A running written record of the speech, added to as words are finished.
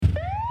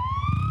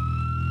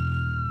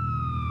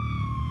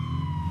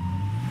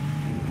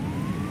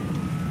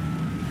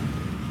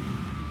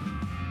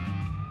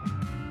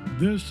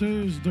This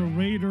is the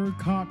Raider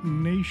Cop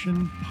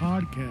Nation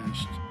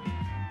podcast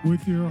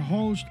with your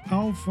host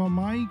Alpha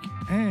Mike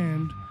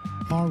and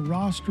our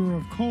roster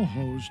of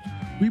co-hosts.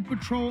 We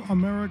patrol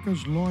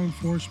America's law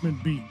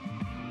enforcement beat.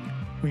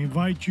 We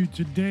invite you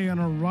today on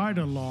a ride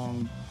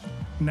along.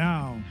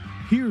 Now,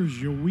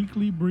 here's your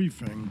weekly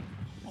briefing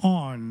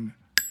on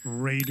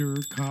Raider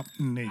Cop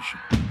Nation.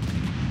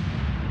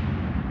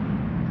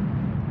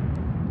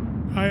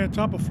 Hi,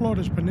 atop of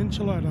Florida's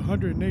peninsula at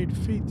 108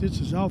 feet, this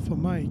is Alpha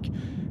Mike,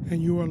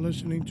 and you are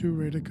listening to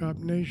Raider Cop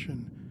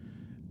Nation.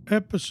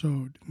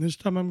 Episode, this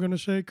time I'm going to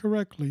say it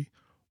correctly,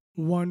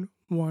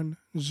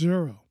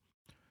 110.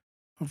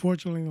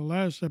 Unfortunately, the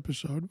last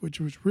episode, which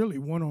was really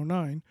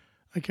 109,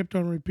 I kept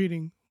on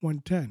repeating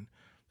 110.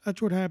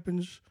 That's what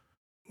happens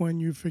when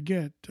you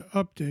forget to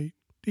update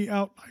the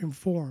outline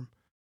form.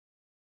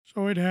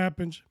 So it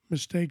happens,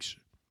 mistakes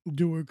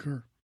do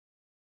occur.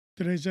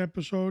 Today's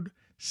episode,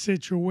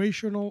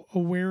 situational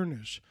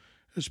awareness,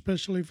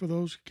 especially for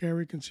those who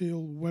carry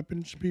concealed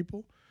weapons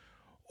people,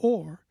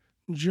 or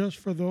just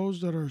for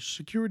those that are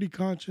security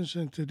conscious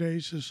in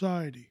today's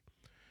society.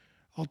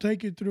 I'll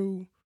take you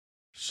through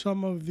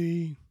some of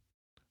the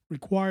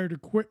required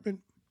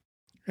equipment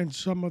and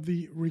some of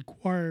the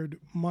required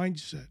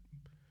mindset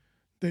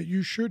that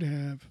you should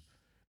have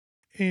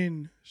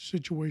in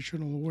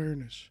situational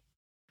awareness.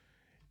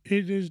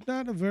 It is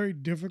not a very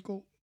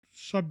difficult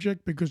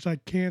subject because I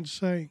can't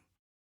say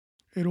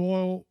it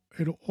all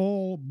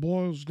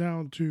boils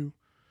down to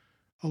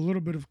a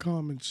little bit of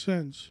common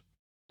sense.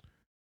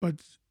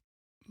 But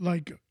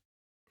like a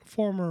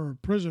former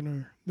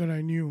prisoner that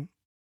I knew,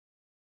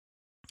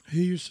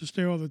 he used to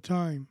say all the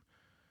time,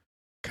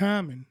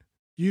 "Common,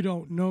 you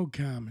don't know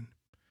common."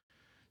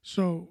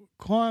 So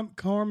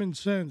common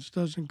sense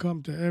doesn't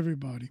come to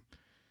everybody.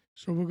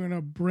 So we're going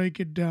to break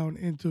it down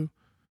into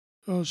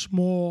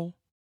small,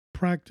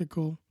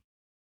 practical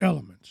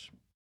elements.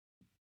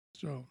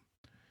 So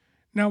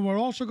now we're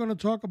also going to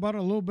talk about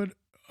a little bit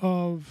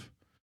of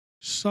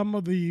some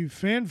of the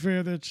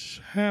fanfare that's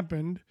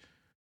happened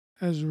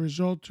as a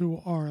result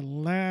to our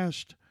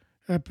last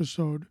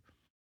episode,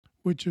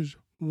 which is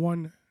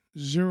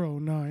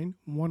 109,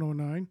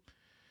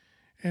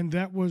 and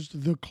that was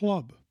the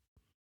club.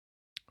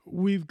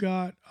 We've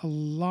got a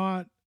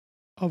lot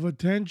of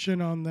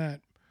attention on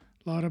that.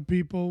 A lot of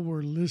people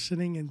were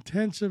listening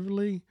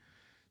intensively.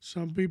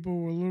 Some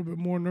people were a little bit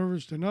more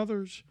nervous than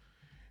others.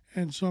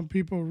 And some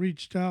people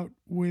reached out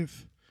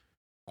with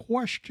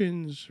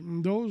questions.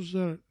 Those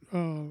that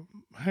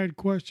had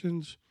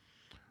questions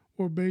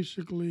were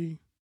basically,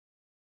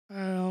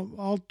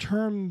 I'll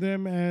term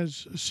them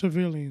as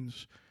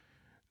civilians,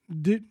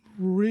 didn't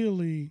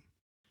really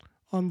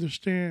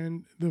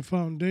understand the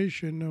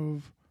foundation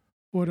of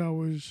what I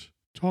was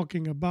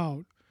talking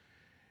about.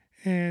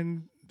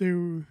 And they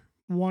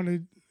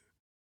wanted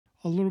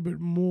a little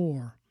bit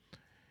more.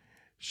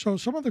 So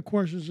some of the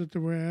questions that they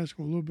were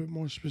asking were a little bit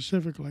more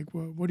specific, like,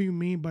 well, what do you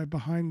mean by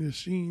behind the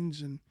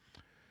scenes and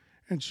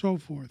so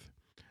forth?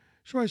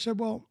 So I said,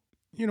 well,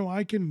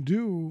 I can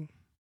do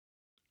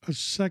a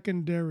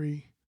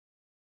secondary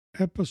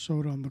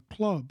episode on the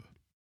club,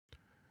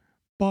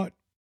 but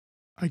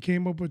I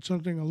came up with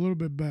something a little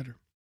bit better.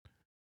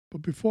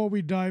 But before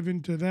we dive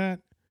into that,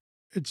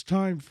 it's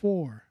time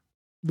for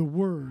the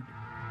word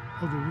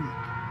of the week.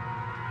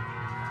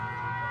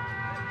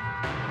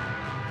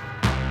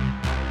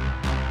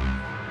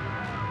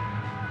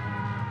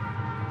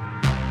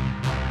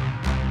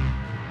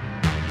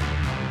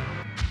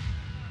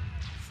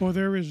 For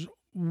there is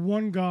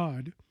one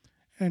God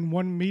and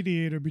one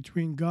mediator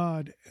between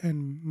God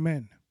and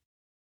men,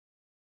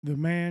 the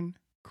man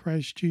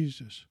Christ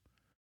Jesus,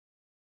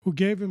 who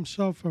gave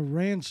himself a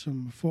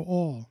ransom for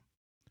all,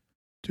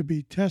 to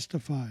be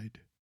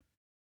testified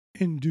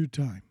in due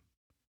time.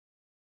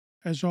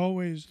 As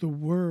always, the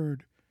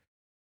word,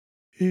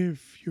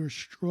 if you're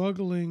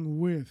struggling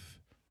with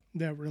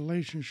that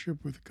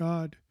relationship with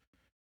God,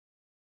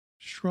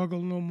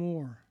 struggle no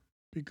more,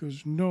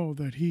 because know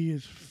that he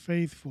is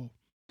faithful,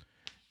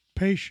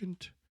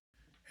 patient,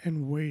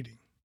 and waiting.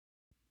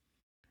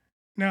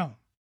 Now,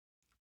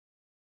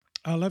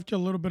 I left you a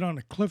little bit on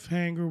a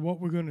cliffhanger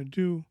what we're going to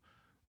do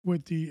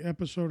with the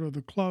episode of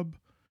the club,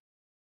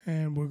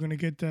 and we're going to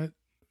get that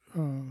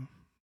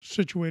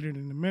situated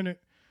in a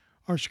minute.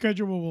 Our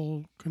schedule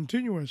will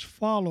continue as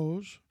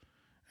follows.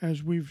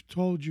 As we've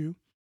told you,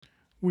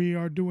 we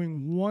are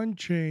doing one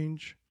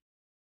change,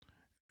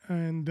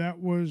 and that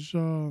was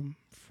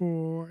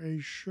for a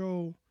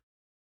show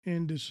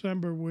in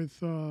December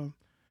with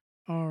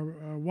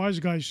our Wise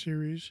Guys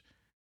series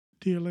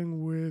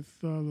dealing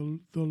with the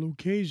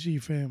Lucchese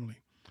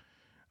family.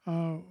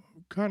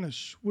 Kind of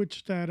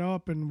switched that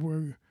up,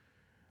 and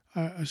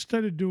I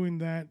started doing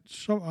that.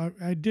 So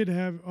I did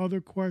have other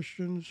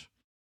questions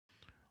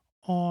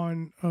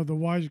on the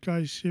Wise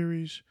Guys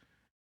series,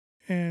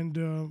 and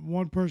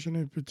one person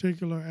in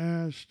particular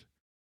asked,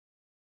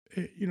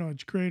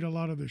 it's great, a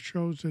lot of the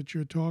shows that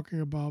you're talking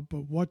about,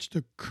 but what's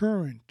the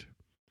current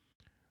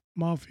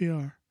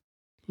mafia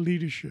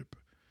leadership?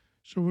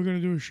 So we're going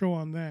to do a show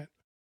on that.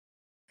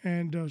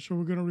 And so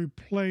we're going to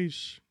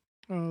replace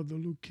the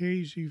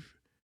Lucchese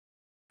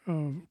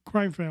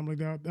crime family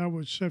that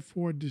was set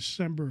for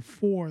December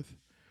 4th,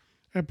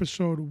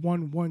 episode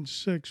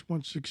 116,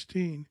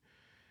 116.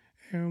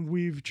 And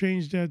we've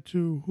changed that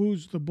to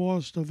Who's the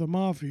Boss of the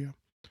Mafia.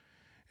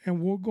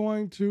 And we're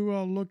going to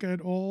look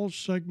at all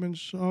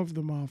segments of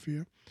the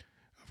Mafia.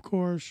 Of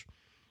course,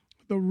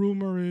 the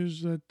rumor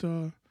is that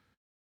the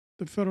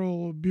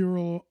Federal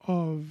Bureau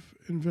of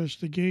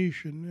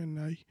Investigation, and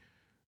I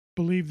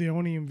believe they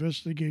only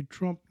investigate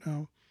Trump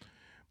now,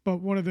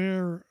 but one of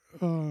their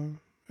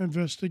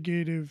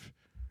investigative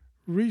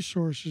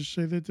resources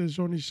say that there's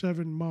only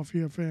 7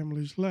 mafia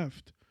families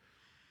left.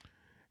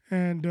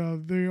 And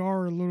they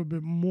are a little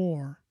bit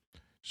more.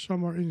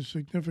 Some are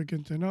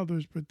insignificant than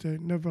others, but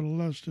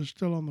nevertheless, they're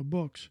still on the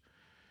books.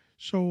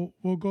 So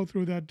we'll go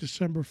through that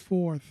December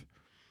 4th.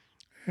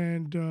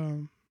 And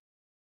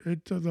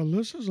the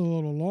list is a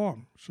little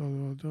long.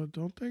 So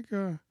don't think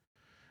I'm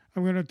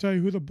going to tell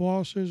you who the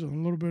boss is and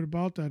a little bit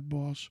about that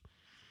boss.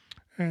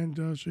 And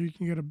so you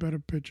can get a better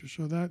picture.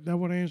 So that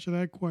would answer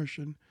that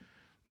question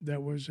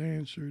that was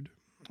answered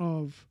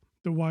of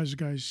the Wise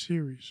Guys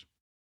series.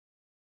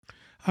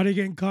 How do you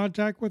get in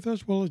contact with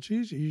us? Well, it's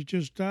easy. You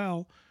just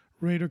dial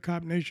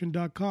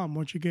RaiderCopNation.com.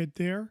 Once you get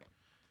there,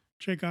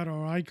 check out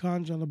our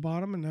icons on the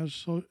bottom, and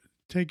that'll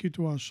take you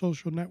to our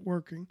social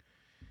networking.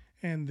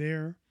 And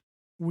there,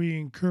 we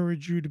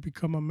encourage you to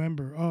become a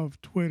member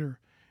of Twitter,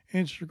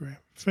 Instagram,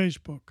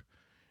 Facebook,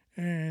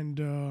 and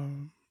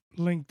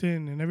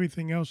LinkedIn, and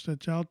everything else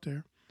that's out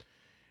there.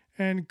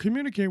 And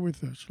communicate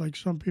with us like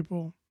some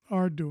people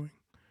are doing.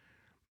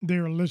 They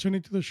are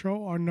listening to the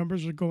show. Our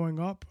numbers are going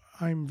up.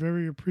 I'm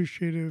very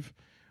appreciative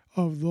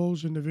of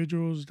those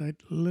individuals that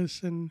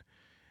listen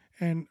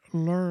and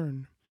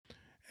learn.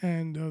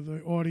 And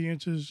the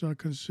audience is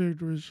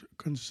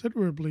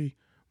considerably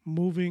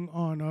moving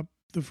on up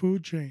the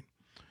food chain.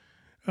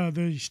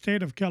 The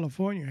state of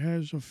California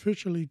has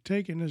officially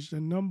taken as the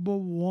number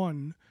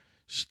 1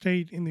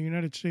 state in the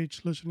United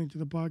States listening to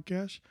the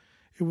podcast.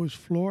 It was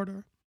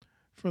Florida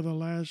for the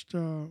last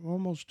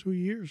almost 2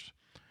 years.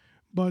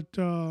 But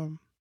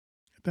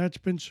that's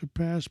been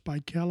surpassed by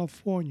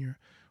California,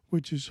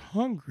 which is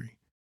hungry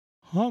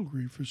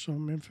for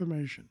some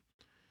information.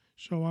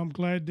 So I'm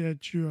glad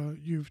that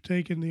you've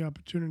taken the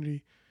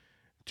opportunity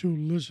to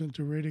listen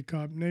to Radio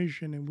Cop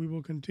Nation, and we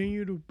will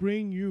continue to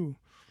bring you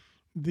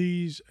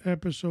these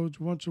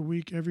episodes once a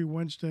week, every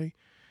Wednesday.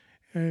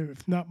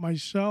 If not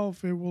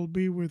myself, it will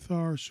be with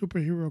our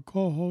superhero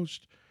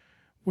co-hosts,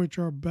 which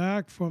are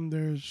back from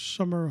their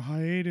summer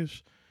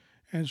hiatus,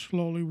 and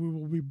slowly we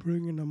will be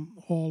bringing them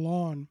all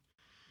on.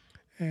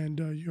 And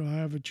you'll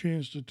have a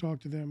chance to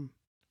talk to them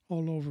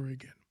all over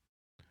again.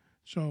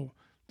 So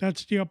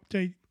that's the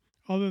update.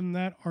 Other than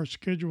that, our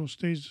schedule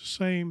stays the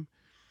same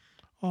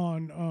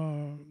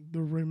on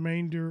the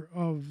remainder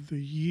of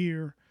the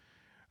year.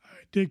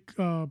 I did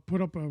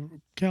put up a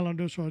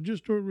calendar, so I'll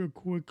just do it real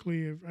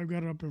quickly. I've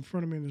got it up in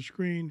front of me on the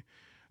screen.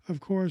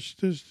 Of course,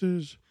 this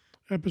is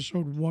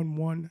episode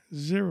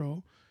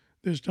 110.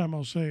 This time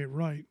I'll say it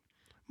right.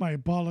 My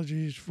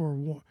apologies for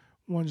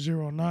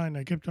 109.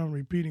 I kept on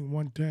repeating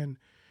 110.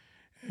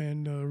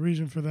 And the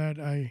reason for that,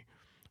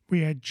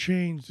 we had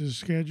changed the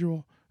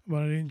schedule,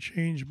 but I didn't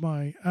change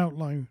my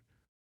outline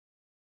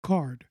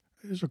card.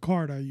 It's a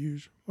card I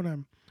use when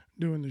I'm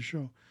doing the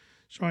show.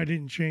 So I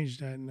didn't change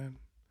that. And then,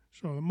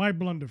 so my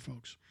blunder,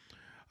 folks.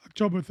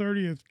 October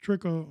 30th,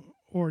 Trick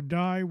or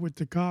Die with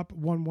the Cop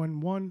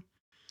 111.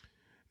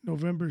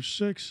 November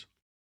 6th,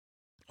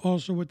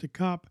 also with the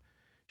Cop,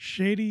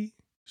 Shady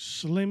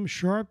Slim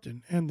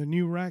Sharpton and the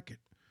New Racket.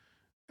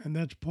 And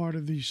that's part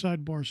of the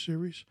Sidebar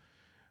series.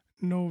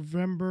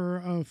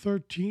 November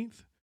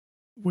 13th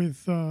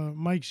with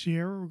Mike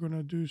Sierra. We're going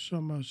to do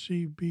some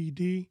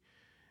CBD.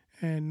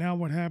 And now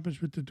what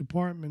happens with the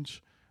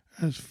departments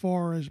as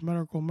far as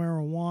medical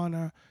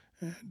marijuana,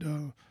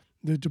 and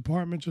the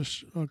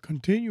departments are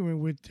continuing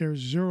with their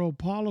zero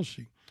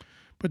policy.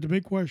 But the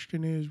big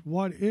question is,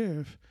 what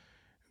if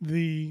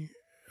the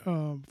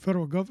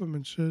federal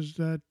government says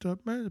that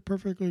it's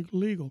perfectly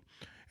legal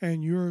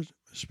and your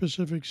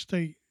specific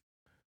state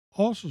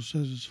also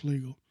says it's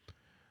legal?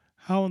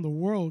 How in the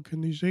world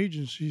can these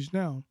agencies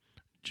now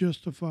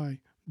justify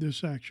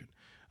this action?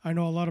 I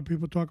know a lot of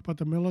people talk about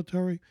the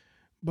military,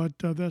 but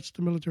that's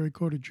the Military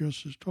Code of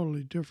Justice,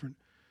 totally different.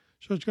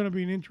 So it's going to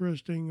be an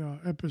interesting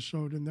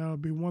episode, and that'll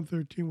be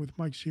 113 with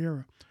Mike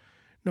Sierra.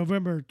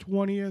 November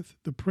 20th,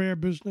 the prayer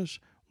business,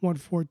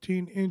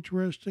 114.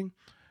 Interesting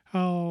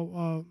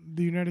how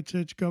the United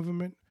States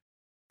government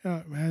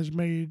has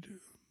made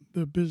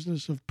the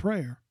business of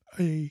prayer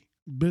a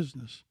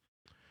business.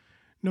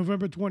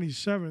 November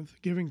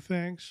 27th, giving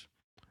thanks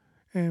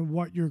and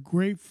what you're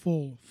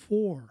grateful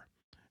for.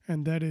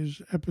 And that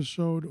is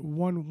episode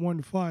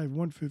 115,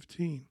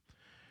 115.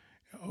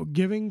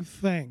 Giving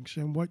thanks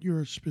and what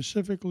you're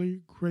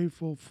specifically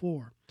grateful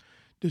for.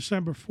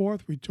 December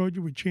 4th, we told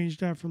you we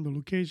changed that from the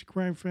Lucchese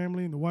crime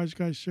family and the Wise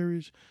Guys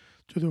series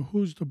to the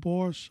Who's the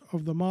Boss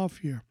of the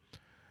Mafia.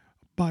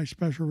 by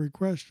special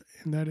request,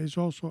 and that is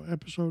also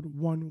episode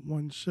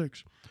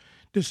 116.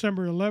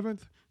 December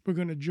 11th, we're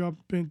going to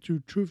jump into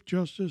Truth,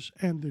 Justice,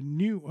 and the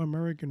New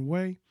American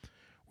Way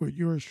with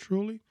yours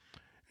truly.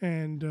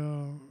 And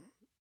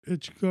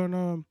it's going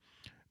to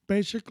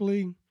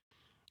basically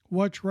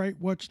what's right,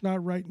 what's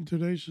not right in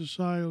today's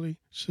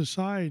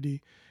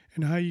society,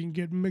 and how you can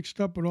get mixed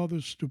up with all the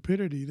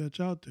stupidity that's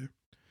out there.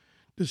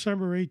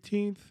 December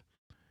 18th,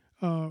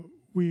 uh,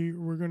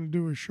 we're going to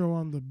do a show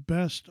on the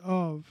best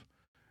of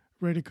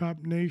Radio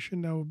Cop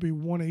Nation. That will be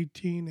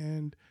 118,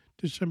 and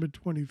December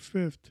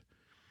 25th,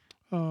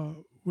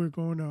 we're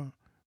going to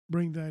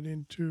bring that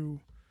into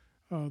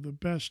the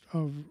best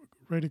of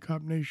Radio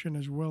Cop Nation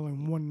as well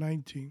in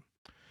 119.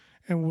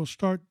 And we'll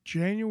start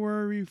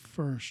January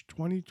 1st,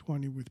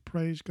 2020 with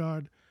Praise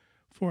God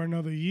for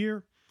Another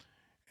Year.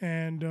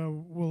 And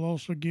we'll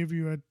also give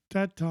you at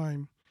that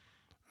time,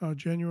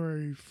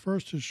 January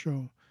 1st's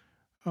show,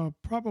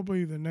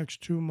 probably the next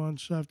 2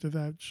 months after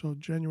that, so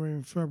January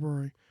and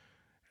February,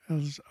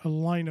 as a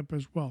lineup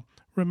as well.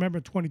 Remember,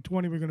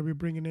 2020, we're going to be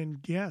bringing in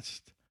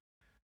guests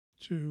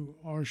to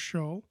our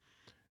show.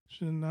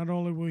 So not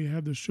only will you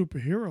have the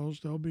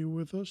superheroes, they'll be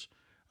with us,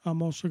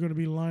 I'm also going to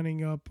be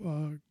lining up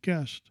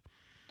guests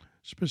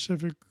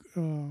specific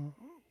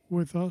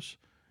with us.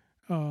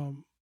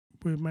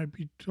 We might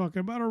be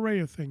talking about a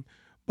Raya thing,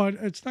 but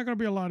it's not going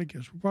to be a lot of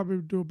guests. We'll probably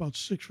do about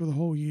 6 for the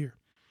whole year.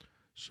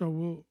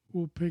 So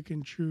we'll pick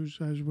and choose,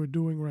 as we're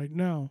doing right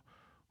now,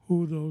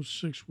 who those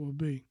 6 will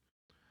be.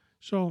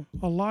 So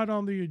a lot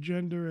on the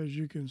agenda, as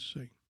you can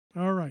see.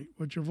 All right,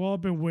 what you've all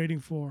been waiting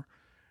for,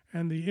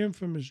 and the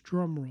infamous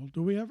drum roll.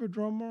 Do we have a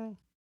drum roll?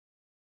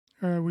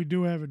 All right, we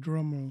do have a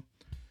drum roll.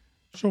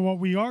 So what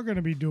we are going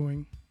to be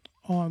doing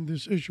on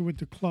this issue with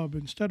the club,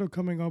 instead of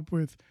coming up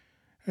with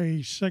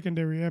a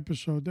secondary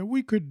episode that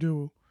we could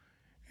do,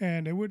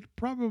 and it would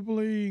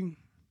probably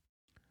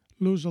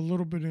lose a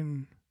little bit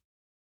in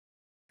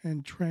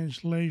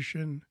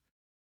translation.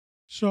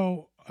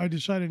 So I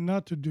decided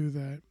not to do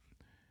that,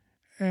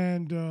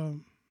 and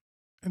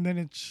then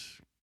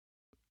it's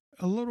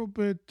a little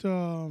bit.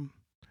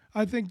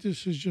 I think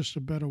this is just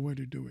a better way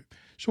to do it.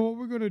 So what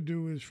we're going to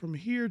do is from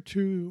here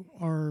to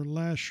our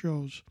last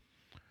shows,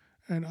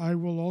 and I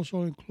will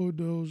also include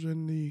those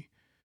in the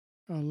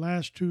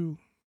last 2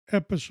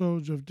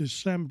 episodes of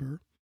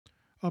December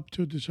up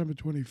to December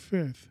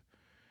 25th.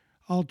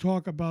 I'll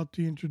talk about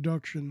the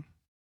introduction.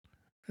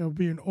 It'll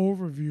be an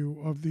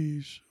overview of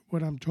these,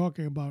 what I'm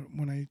talking about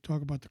when I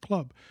talk about the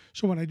club.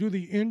 So when I do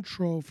the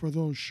intro for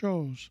those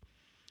shows,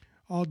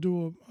 I'll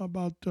do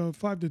about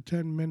 5 to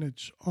 10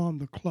 minutes on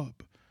the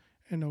club,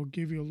 and it'll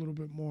give you a little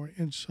bit more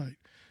insight.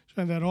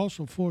 And that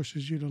also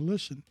forces you to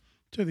listen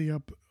to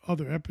the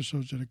other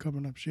episodes that are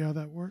coming up. See how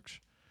that works?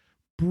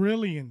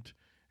 Brilliant.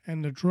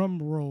 And the drum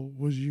roll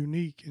was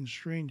unique and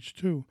strange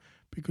too,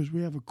 because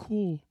we have a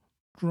cool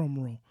drum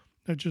roll,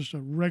 not just a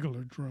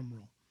regular drum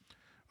roll.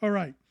 All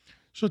right.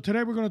 So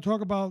today we're going to talk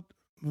about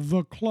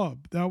The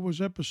Club. That was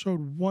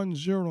episode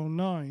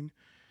 109.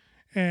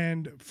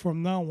 And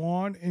from now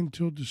on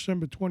until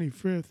December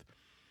 25th,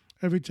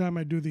 every time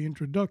I do the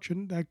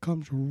introduction, that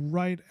comes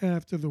right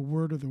after the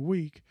word of the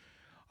week,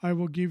 I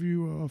will give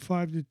you a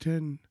 5 to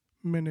 10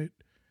 minute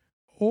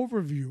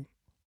overview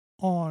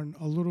on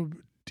a little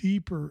bit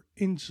deeper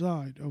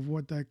inside of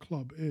what that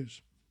club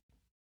is.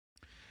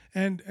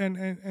 And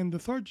the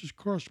thought just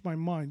crossed my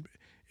mind.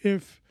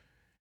 If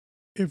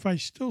I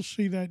still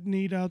see that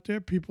need out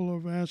there, people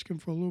are asking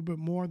for a little bit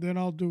more, then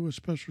I'll do a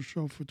special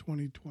show for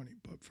 2020.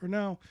 But for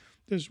now,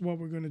 this is what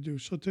we're going to do.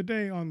 So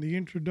today on the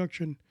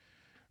introduction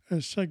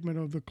segment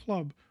of the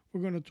club,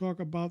 we're going to talk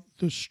about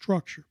the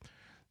structure.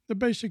 The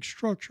basic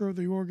structure of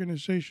the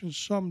organization.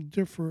 Some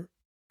differ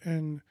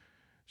and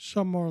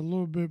some are a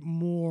little bit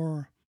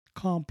more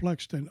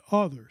complex than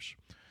others.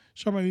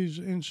 Some of these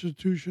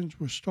institutions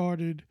were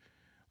started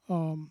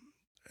in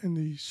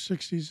the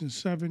 60s and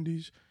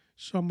 70s.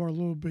 Some are a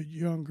little bit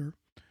younger.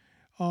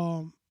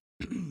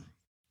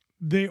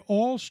 They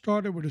all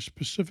started with a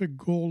specific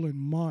goal in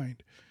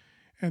mind,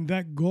 and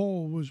that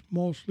goal was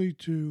mostly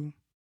to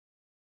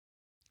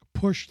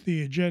push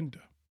the agenda.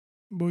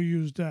 We'll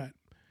use that.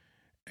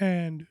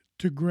 And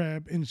to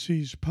grab and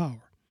seize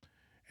power.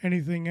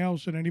 Anything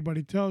else that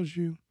anybody tells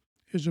you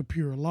is a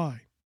pure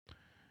lie.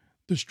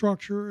 The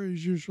structure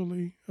is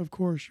usually, of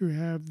course, you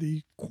have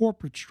the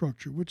corporate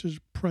structure, which is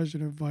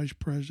president, vice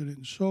president,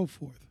 and so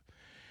forth.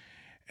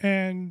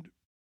 And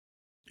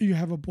you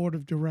have a board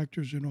of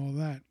directors and all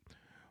that.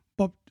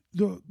 But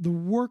the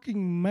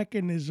working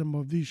mechanism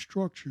of these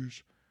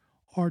structures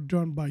are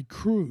done by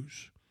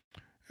crews.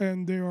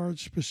 And there are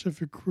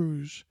specific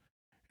crews.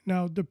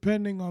 Now,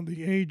 depending on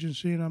the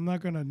agency, and I'm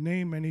not going to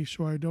name any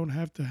so I don't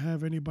have to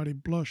have anybody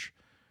blush,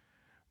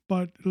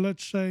 but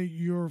let's say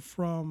you're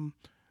from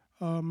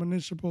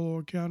municipal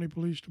or county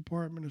police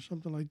department or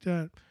something like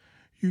that,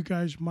 you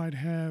guys might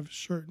have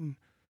certain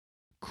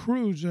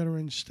crews that are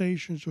in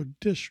stations or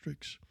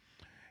districts.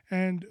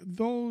 And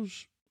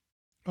those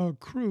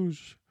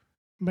crews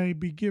may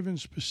be given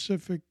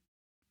specific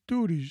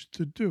duties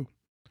to do.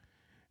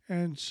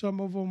 And some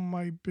of them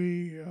might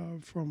be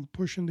from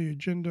pushing the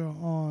agenda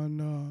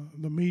on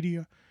the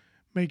media,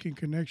 making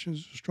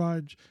connections,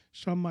 strides.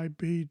 Some might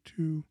be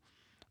to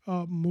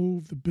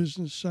move the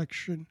business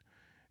section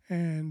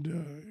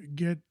and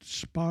get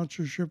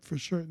sponsorship for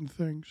certain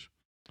things.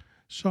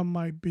 Some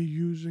might be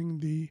using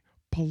the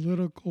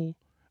political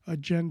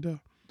agenda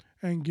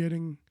and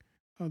getting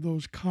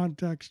those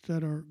contacts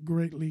that are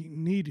greatly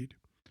needed.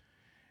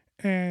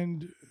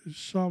 And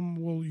some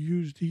will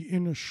use the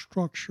inner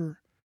structure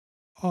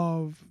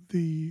of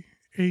the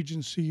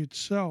agency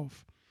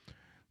itself.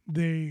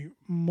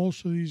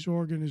 Most of these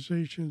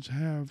organizations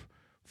have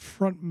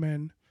front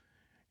men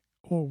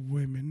or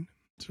women,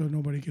 so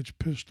nobody gets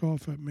pissed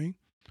off at me,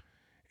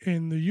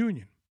 in the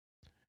union.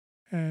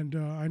 And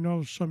I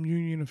know some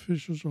union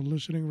officials are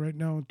listening right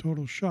now in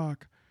total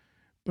shock,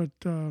 but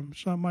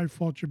it's not my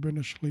fault you've been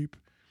asleep.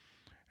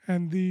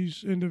 And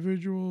these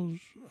individuals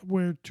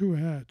wear two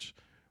hats,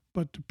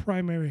 but the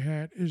primary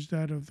hat is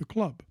that of the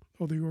club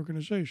or the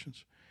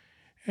organizations.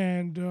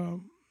 And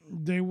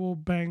they will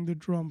bang the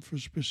drum for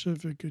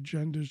specific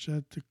agendas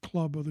that the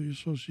club or the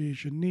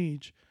association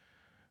needs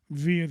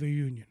via the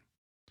union.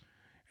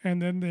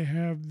 And then they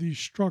have the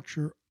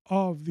structure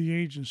of the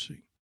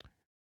agency,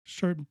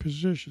 certain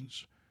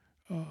positions.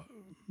 Uh,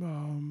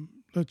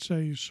 let's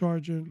say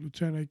sergeant,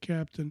 lieutenant,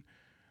 captain,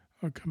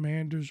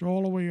 commanders,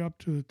 all the way up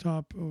to the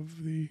top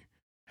of the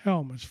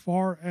helm, as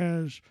far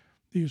as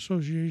the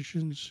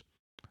association's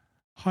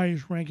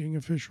highest ranking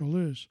official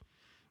is.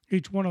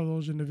 Each one of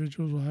those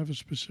individuals will have a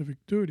specific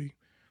duty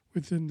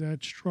within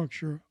that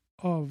structure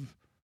of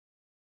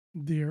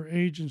their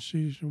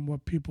agencies and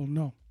what people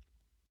know.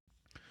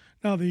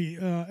 Now, the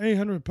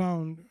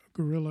 800-pound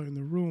gorilla in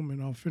the room,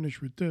 and I'll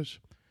finish with this,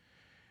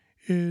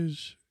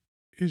 is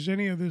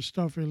any of this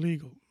stuff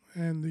illegal?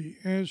 And the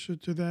answer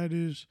to that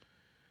is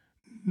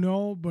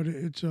no, but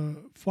it's a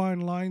fine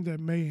line that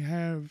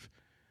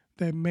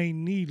may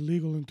need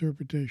legal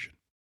interpretation.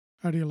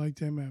 How do you like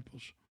them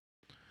apples?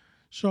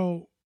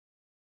 So,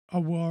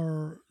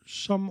 were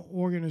some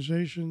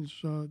organizations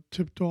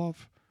tipped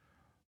off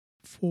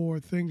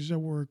for things that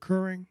were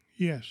occurring?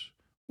 Yes,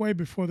 way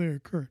before they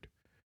occurred.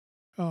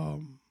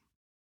 Um,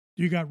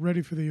 you got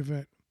ready for the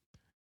event.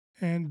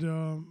 And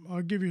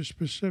I'll give you a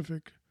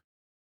specific.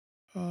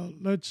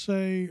 Let's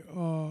say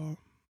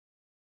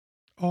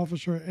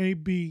Officer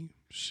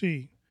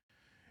ABC,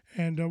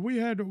 and we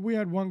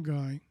had one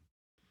guy,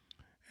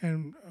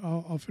 and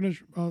I'll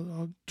finish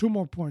two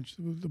more points.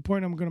 The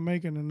point I'm going to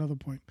make and another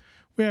point.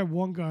 We had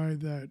one guy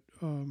that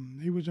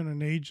he was in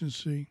an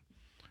agency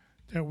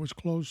that was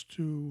close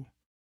to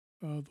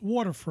the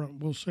waterfront.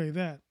 We'll say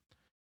that,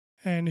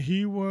 and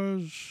he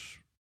was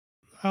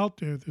out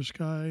there. This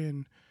guy,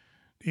 and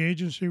the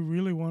agency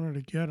really wanted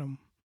to get him.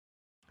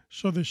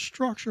 So the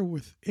structure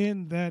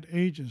within that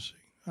agency,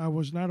 I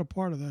was not a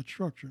part of that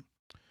structure.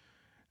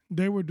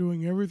 They were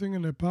doing everything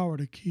in their power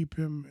to keep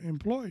him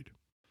employed.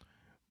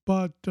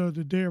 But the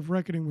day of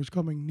reckoning was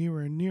coming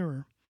nearer and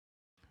nearer.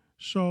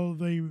 So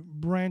they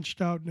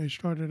branched out and they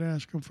started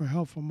asking for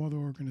help from other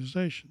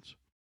organizations.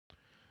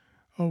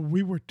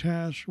 We were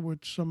tasked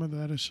with some of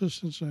that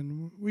assistance,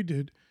 and we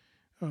did.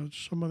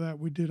 Some of that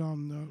we did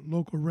on the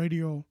local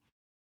radio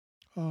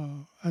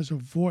as a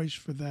voice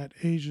for that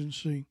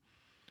agency,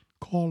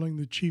 calling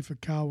the chief a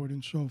coward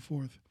and so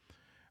forth.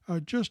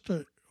 Just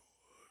to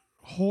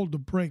hold the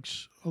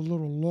brakes a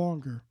little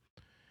longer,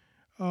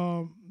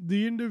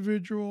 the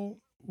individual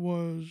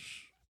was,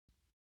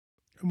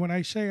 when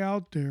I say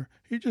out there,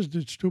 he just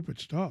did stupid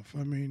stuff.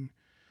 I mean,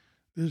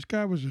 this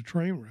guy was a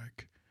train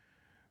wreck.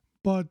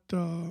 But,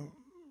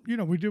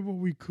 we did what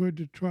we could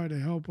to try to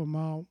help him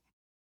out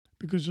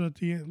because at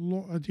the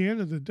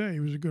end of the day, he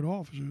was a good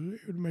officer. He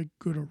would make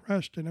good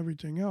arrests and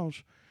everything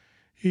else.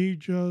 He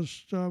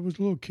just was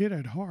a little kid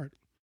at heart.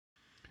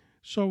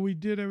 So we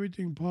did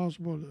everything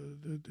possible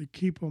to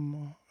keep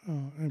him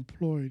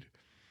employed.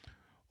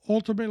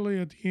 Ultimately,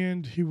 at the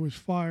end, he was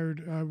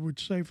fired. I would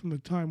say from the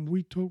time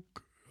we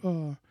took,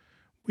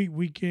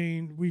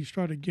 we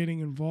started getting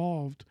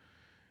involved.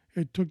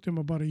 It took them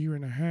about a year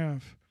and a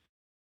half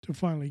to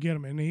finally get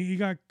him, and he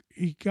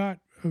got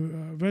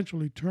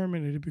eventually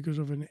terminated because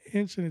of an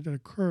incident that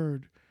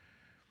occurred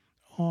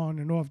on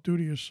an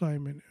off-duty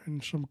assignment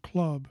in some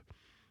club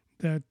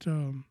that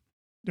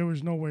there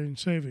was no way in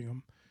saving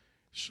him.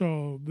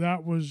 So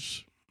that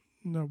was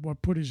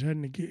what put his head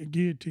in the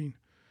guillotine.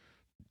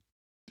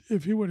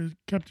 If he would have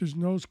kept his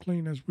nose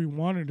clean as we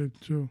wanted him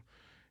to,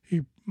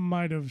 he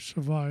might have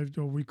survived,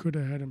 or we could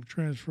have had him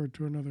transferred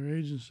to another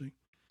agency.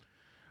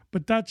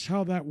 But that's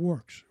how that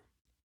works.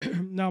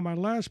 Now, my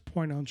last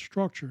point on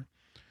structure,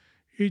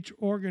 each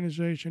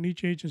organization,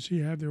 each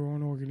agency have their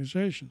own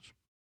organizations.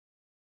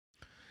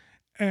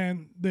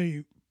 And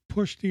they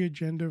push the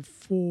agenda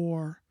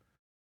for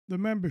the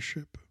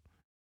membership.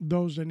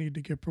 Those that need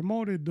to get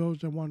promoted, those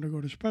that want to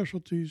go to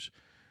specialties,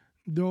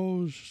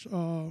 those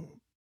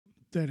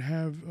that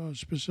have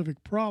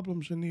specific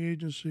problems in the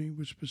agency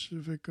with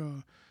specific,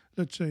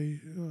 let's say,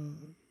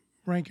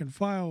 rank and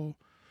file,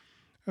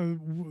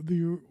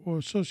 the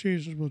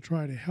associations will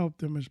try to help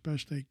them as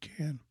best they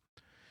can.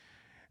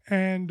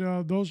 and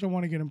those that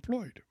want to get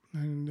employed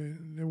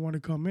and they want to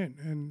come in.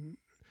 And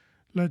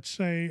let's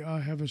say I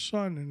have a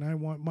son and I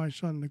want my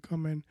son to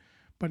come in,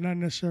 but not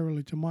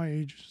necessarily to my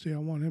agency. I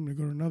want him to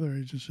go to another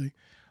agency.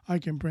 I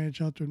can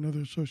branch out to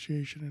another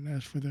association and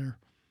ask for their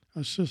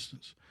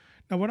assistance.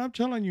 Now, what I'm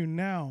telling you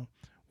now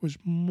was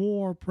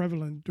more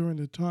prevalent during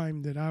the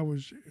time that I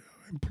was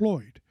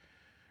employed.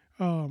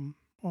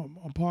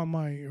 Upon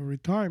my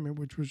retirement,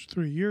 which was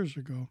 3 years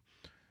ago,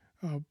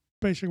 uh,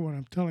 basically what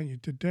I'm telling you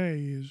today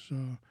is,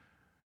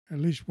 at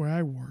least where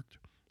I worked,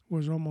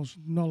 was almost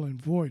null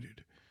and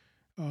voided.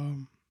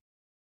 Um,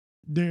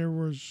 there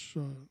was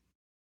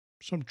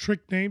some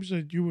trick names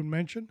that you would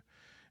mention,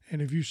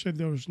 and if you said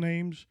those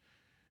names,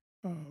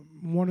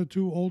 one or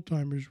two old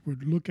timers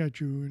would look at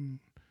you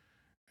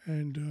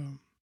and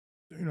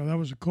that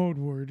was a code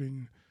word,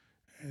 and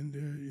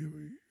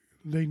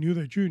they knew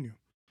that you knew.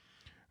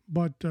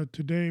 But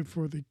today,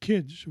 for the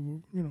kids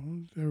who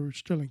they were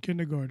still in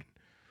kindergarten,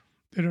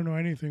 they don't know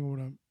anything what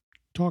I'm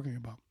talking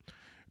about.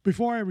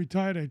 Before I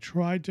retired, I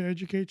tried to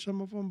educate some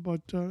of them,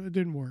 but it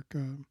didn't work.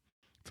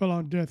 Fell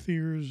on deaf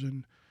ears,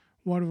 and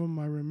one of them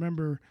I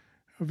remember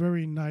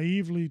very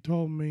naively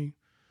told me,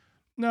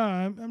 "No,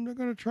 I'm not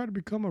going to try to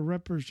become a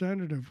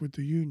representative with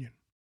the union."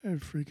 A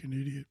freaking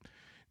idiot.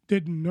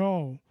 Didn't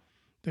know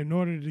that in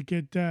order to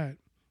get that,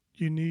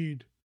 you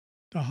need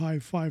the high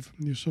five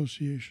from the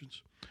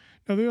associations.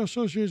 Now, the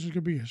associations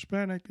could be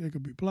Hispanic, they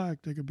could be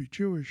black, they could be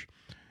Jewish,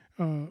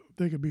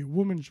 they could be a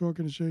women's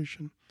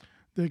organization,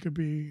 they could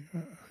be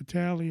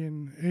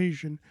Italian,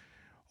 Asian.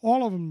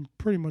 All of them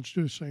pretty much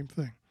do the same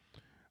thing.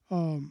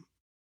 Um,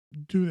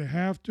 do they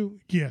have to?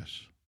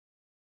 Yes.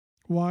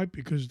 Why?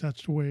 Because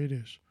that's the way it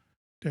is.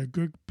 They're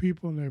good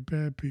people and they're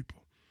bad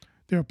people.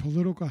 They're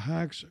political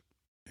hacks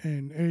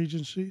and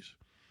agencies.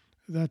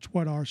 That's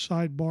what our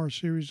sidebar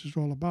series is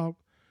all about.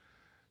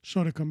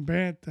 So to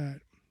combat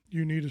that,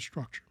 you need a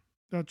structure.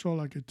 That's all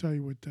I can tell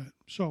you with that.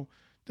 So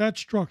that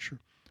structure.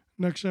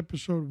 Next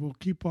episode, we'll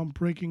keep on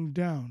breaking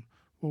down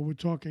what we're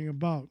talking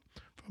about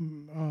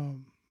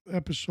from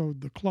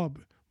episode The Club,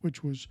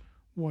 which was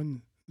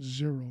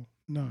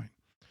 109.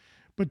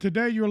 But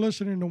today you're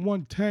listening to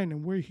 110,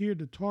 and we're here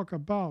to talk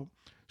about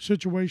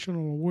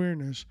situational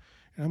awareness.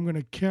 And I'm going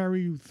to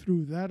carry you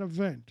through that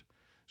event.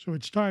 So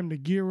it's time to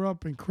gear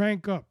up and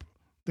crank up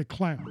the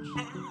clowns.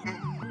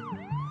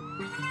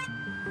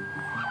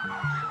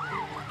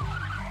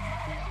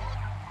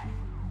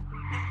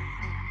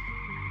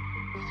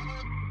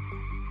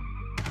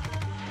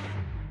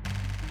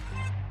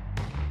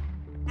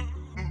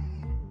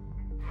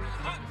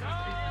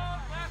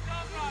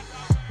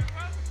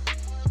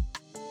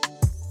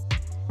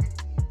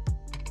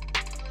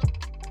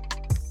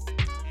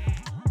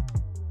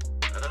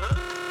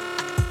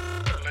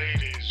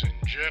 Ladies and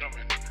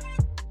gentlemen,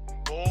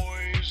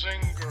 boys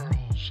and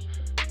girls,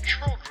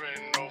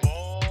 children of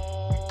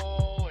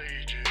all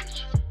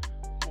ages,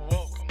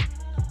 welcome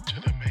to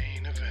the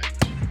main event.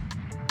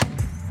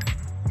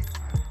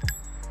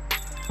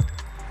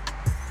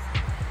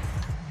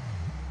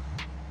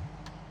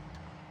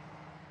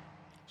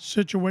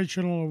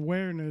 Situational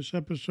Awareness,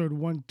 episode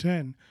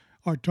 110.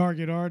 Our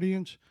target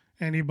audience,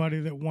 anybody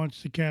that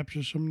wants to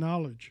capture some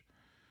knowledge.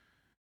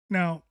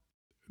 Now,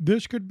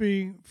 this could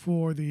be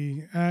for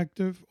the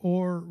active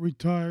or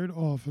retired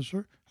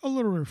officer, a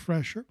little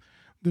refresher.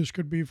 This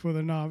could be for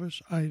the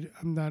novice. I'm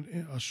not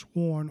a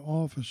sworn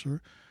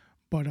officer,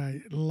 but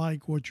I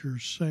like what you're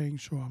saying,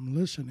 so I'm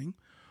listening.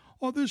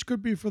 Or this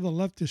could be for the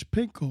leftist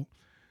pinko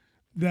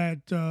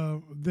that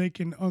they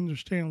can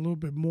understand a little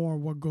bit more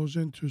what goes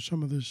into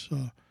some of this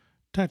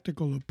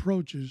tactical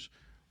approaches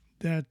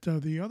that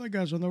the other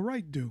guys on the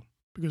right do.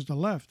 Because the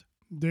left,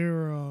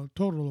 they're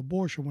total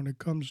abortion when it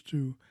comes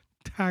to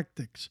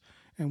tactics.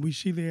 And we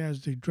see they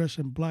as they dress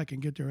in black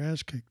and get their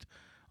ass kicked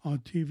on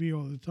TV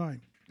all the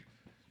time.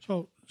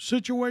 So,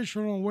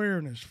 situational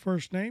awareness.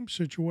 First name,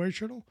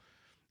 situational.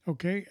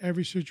 Okay,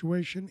 every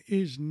situation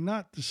is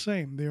not the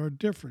same, they are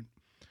different.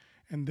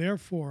 And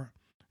therefore,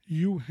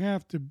 you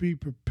have to be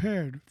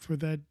prepared for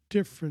that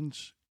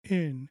difference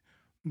in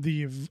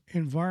the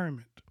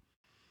environment.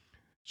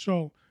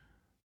 So,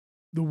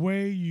 the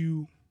way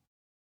you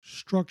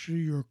structure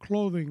your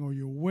clothing or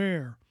your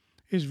wear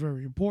is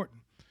very important.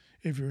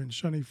 If you're in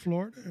sunny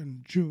Florida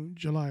in June,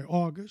 July,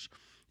 August,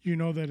 you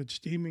know that it's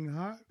steaming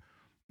hot.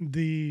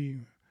 The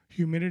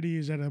humidity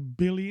is at 1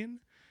 billion,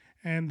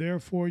 and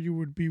therefore you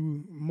would be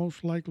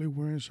most likely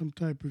wearing some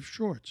type of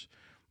shorts.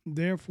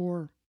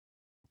 Therefore,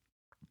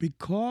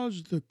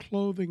 because the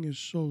clothing is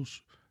so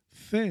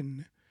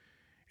thin,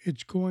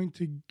 it's going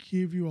to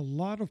give you a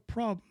lot of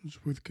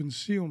problems with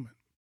concealment.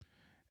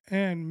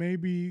 And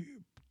maybe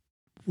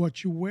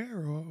what you wear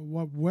or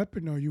what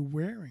weapon are you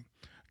wearing.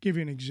 I'll give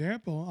you an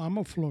example.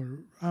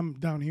 I'm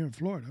down here in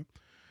Florida.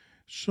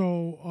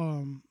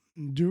 So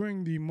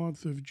during the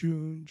month of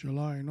June,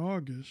 July, and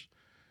August,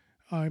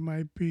 I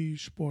might be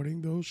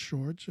sporting those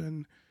shorts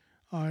and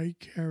I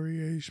carry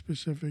a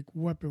specific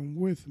weapon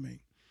with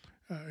me.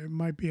 It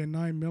might be a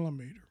 9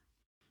 millimeter.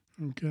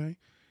 Okay.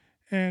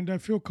 And I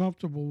feel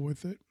comfortable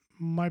with it.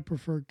 My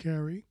preferred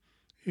carry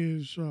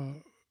is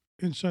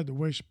inside the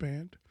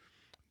waistband.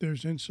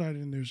 There's inside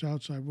and there's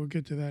outside. We'll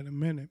get to that in a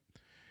minute.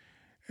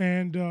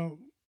 And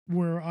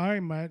where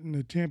I'm at in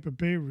the Tampa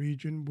Bay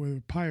region,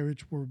 where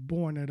pirates were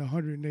born at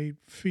 108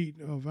 feet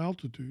of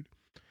altitude,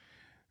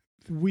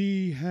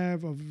 we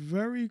have a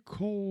very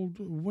cold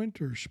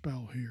winter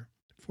spell here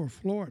for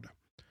Florida.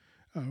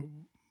 Uh,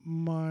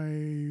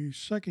 my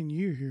second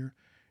year here,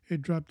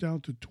 it dropped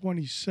down to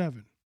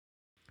 27.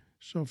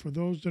 So for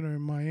those that are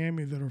in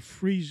Miami that are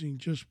freezing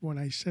just when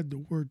I said the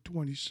word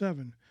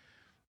 27,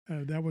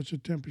 that was the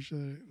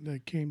temperature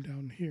that came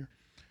down here.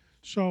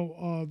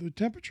 So the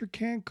temperature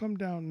can come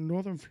down in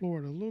northern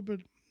Florida a little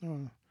bit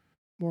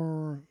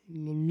more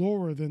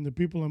lower than the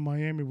people in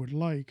Miami would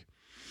like.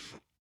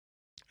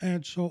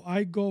 And so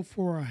I go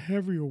for a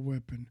heavier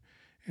weapon,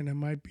 and I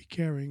might be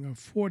carrying a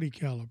 40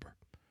 caliber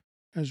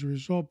as a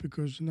result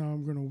because now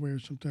I'm going to wear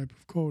some type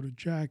of coat or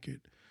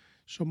jacket.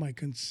 So my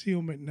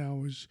concealment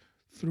now is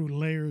through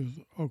layers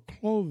of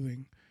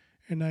clothing,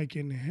 and I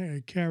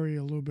can carry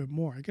a little bit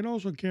more. I can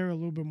also carry a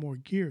little bit more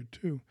gear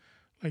too,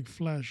 like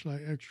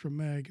flashlight, extra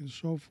mag, and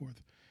so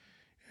forth.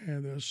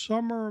 And the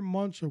summer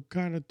months are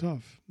kind of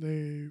tough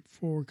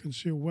for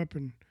concealed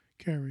weapon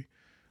carry,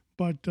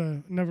 but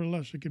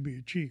nevertheless, it can be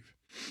achieved.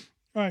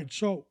 All right,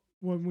 so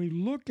when we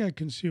look at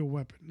concealed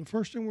weapon, the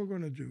first thing we're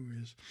going to do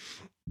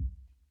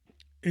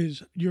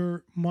is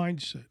your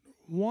mindset.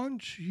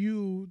 Once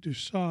you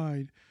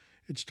decide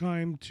it's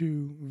time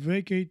to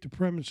vacate the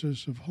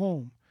premises of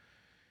home,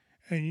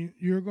 and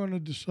you're going to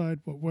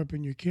decide what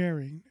weapon you're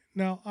carrying.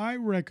 Now, I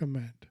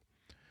recommend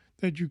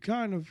that you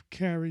kind of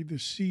carry the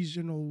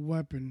seasonal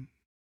weapon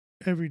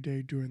every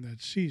day during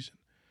that season.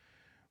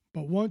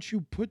 But once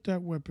you put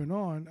that weapon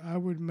on, I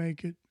would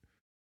make it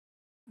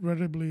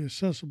readily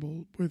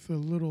accessible with a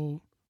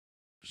little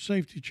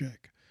safety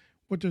check.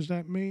 What does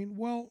that mean?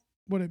 Well,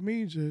 what it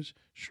means is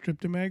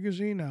strip the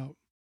magazine out,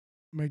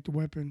 make the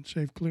weapon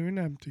safe, clear, and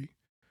empty,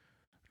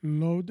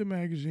 load the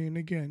magazine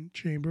again,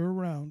 chamber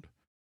around,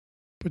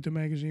 put the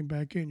magazine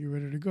back in, you're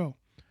ready to go.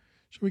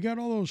 So we got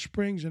all those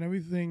springs and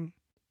everything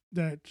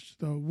that's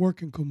the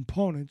working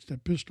components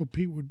that Pistol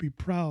Pete would be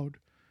proud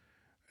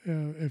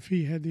if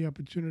he had the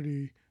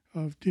opportunity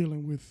of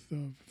dealing with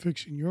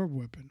fixing your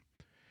weapon.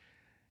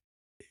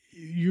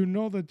 You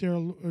know that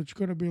it's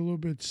going to be a little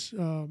bit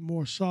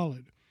more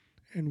solid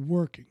and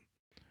working.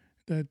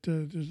 That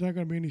there's not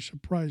going to be any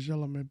surprise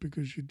element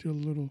because you did a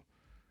little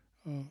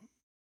uh,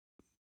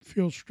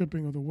 field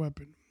stripping of the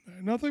weapon.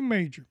 Nothing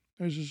major.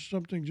 This is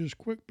something just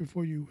quick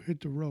before you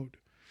hit the road.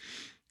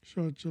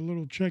 So it's a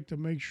little check to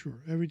make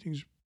sure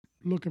everything's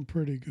looking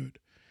pretty good.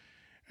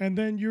 And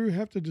then you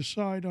have to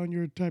decide on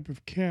your type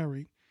of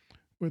carry,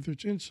 whether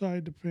it's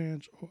inside the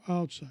pants or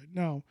outside.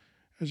 Now,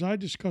 as I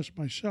discussed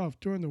myself,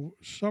 during the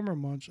summer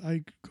months,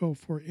 I go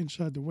for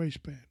inside the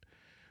waistband.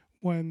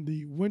 When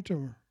the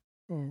winter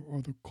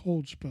or the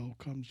cold spell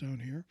comes down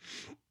here,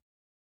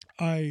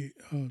 I,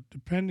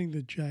 depending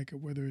the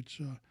jacket, whether it's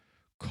a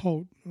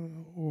coat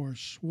or a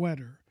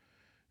sweater,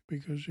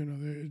 because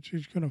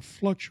it's going to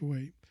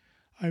fluctuate,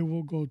 I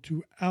will go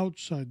to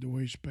outside the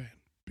waistband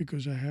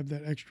because I have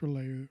that extra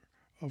layer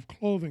of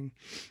clothing.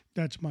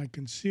 That's my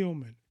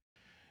concealment.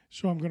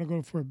 So I'm going to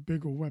go for a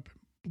bigger weapon.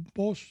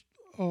 Most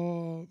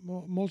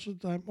most of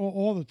the time, or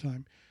all the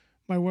time,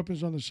 my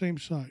weapon's on the same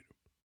side,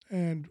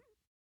 and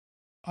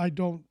I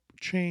don't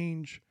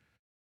change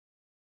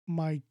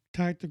my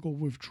tactical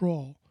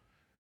withdrawal.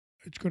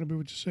 It's going to be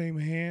with the same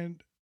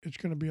hand. It's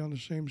going to be on the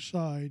same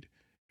side,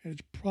 and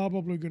it's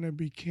probably going to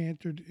be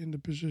cantered in the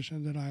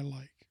position that I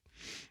like.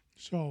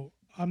 So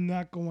I'm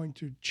not going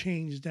to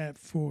change that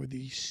for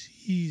the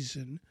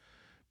season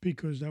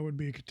because that would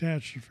be a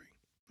catastrophe.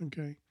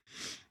 Okay.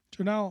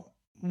 So now,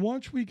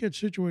 once we get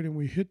situated and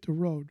we hit the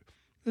road,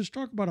 let's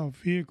talk about our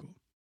vehicle.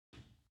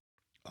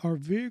 Our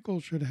vehicle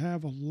should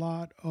have a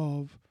lot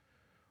of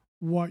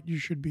what you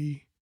should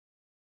be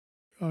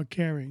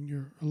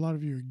carrying. A lot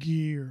of your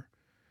gear,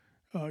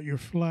 your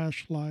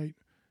flashlight,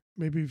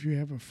 maybe if you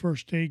have a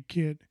first aid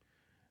kit,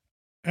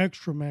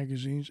 extra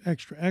magazines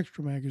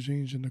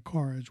in the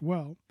car as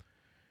well.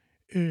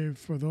 If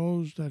for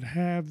those that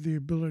have the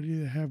ability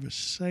to have a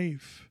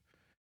safe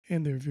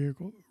in their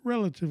vehicle,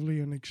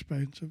 relatively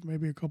inexpensive,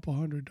 maybe a couple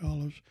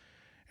 $100,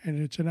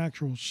 and it's an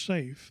actual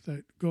safe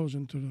that goes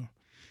into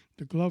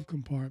the glove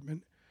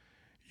compartment,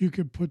 you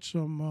could put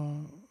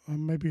some,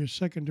 maybe a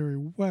secondary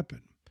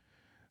weapon.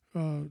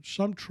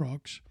 Some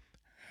trucks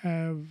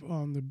have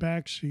on the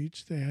back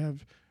seats, they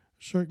have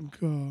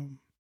certain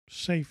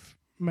safe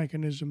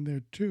mechanism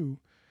there too,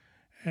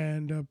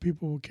 and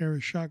people will carry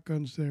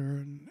shotguns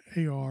there and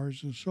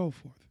ARs and so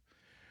forth.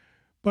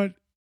 But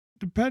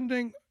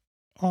depending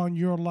on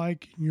your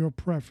like and your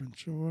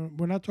preference,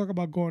 we're not talking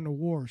about going to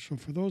war. So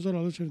for those that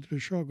are listening to the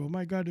show, go,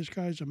 my God, this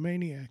guy's a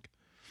maniac.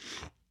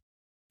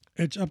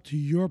 It's up to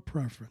your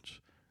preference.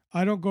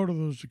 I don't go to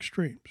those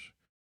extremes,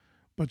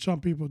 but some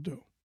people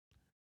do.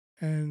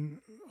 And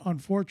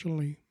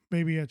unfortunately,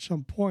 maybe at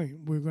some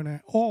point we're going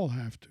to all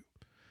have to.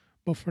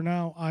 But for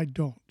now, I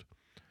don't.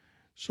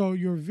 So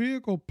your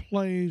vehicle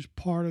plays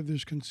part of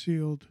this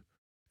concealed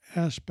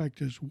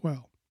aspect as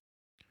well.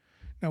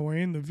 Now we're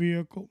in the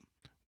vehicle,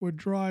 we're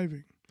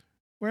driving,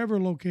 wherever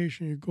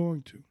location you're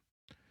going to.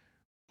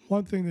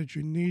 One thing that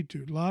you need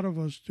to, a lot of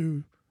us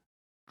do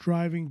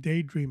driving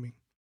daydreaming.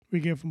 We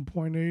get from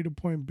point A to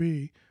point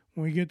B.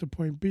 When we get to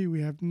point B,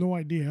 we have no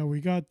idea how we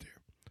got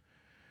there.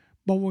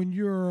 But when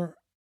you're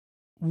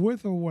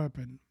with a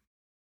weapon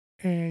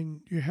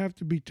and you have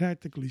to be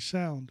tactically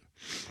sound,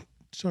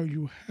 so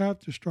you have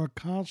to start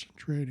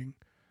concentrating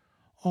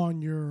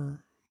on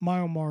your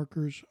mile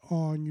markers,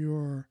 on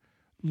your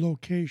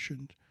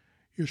locations,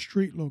 your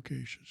street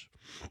locations.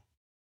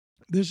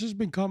 This has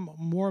become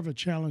more of a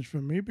challenge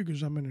for me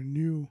because I'm in a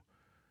new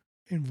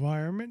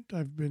environment.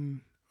 I've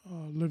been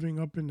living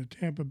up in the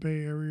Tampa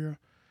Bay area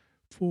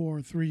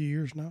for 3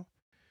 years now.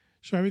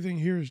 So everything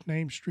here is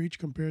named streets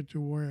compared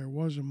to where I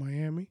was in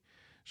Miami.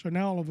 So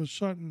now all of a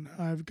sudden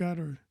I've got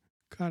to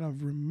kind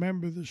of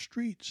remember the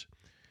streets.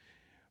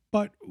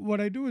 But what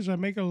I do is I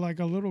make it like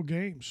a little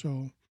game.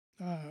 So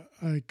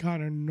I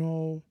kind of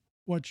know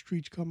what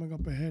street's coming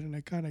up ahead and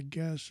I kind of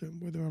guess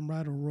whether I'm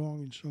right or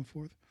wrong and so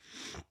forth.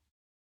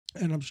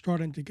 And I'm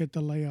starting to get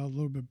the layout a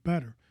little bit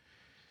better.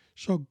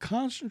 So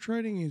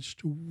concentrating as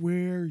to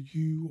where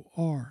you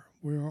are,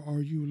 where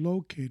are you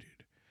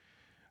located,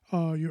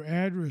 your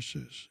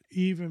addresses,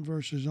 even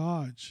versus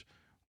odds.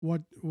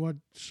 What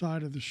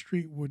side of the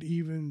street would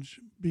evens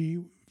be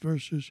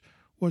versus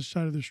what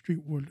side of the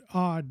street would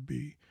odd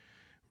be?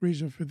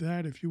 Reason for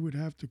that, if you would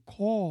have to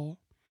call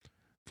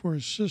for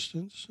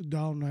assistance,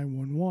 dial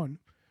 911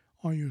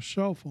 on your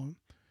cell phone,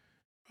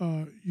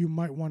 you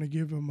might want to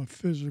give them a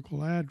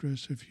physical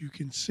address if you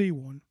can see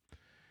one.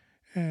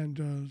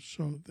 And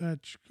so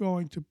that's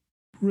going to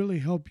really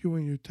help you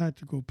in your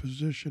tactical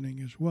positioning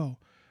as well,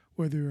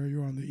 whether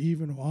you're on the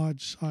even or odd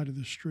side of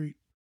the street.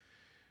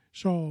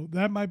 So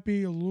that might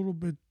be a little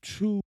bit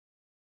too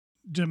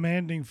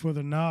demanding for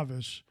the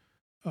novice,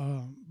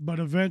 but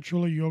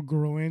eventually you'll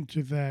grow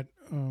into that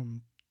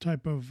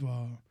type of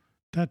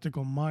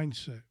tactical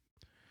mindset.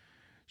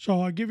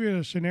 So I'll give you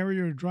a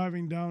scenario: you're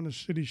driving down a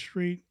city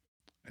street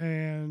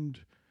and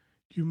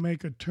you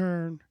make a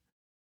turn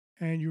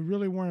and you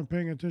really weren't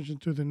paying attention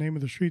to the name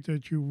of the street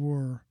that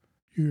you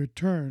had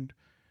turned,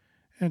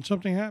 and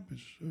something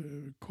happens,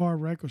 a car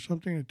wreck or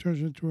something that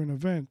turns into an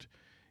event,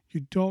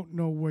 you don't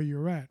know where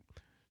you're at.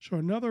 So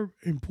another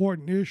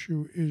important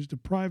issue is the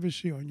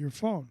privacy on your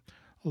phone.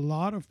 A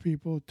lot of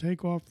people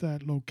take off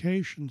that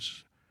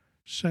locations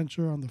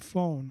sensor on the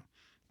phone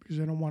because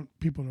they don't want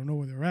people to know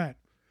where they're at.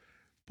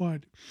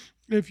 But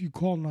if you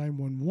call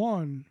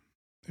 911,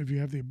 if you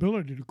have the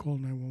ability to call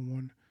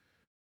 911,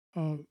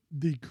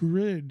 the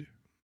grid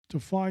to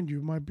find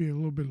you might be a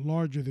little bit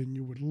larger than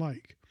you would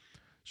like.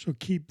 So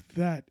keep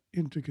that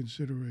into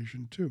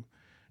consideration too.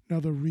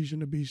 Another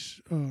reason to be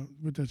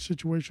with that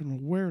situational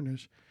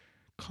awareness,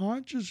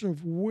 conscious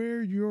of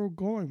where you're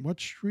going, what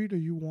street are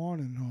you on,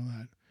 and all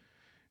that.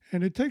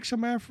 And it takes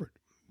some effort.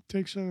 It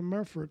takes some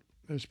effort,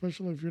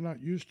 especially if you're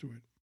not used to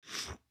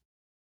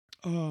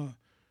it.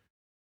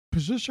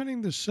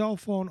 Positioning the cell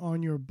phone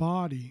on your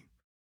body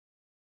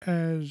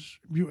as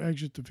you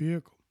exit the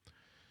vehicle.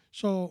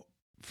 So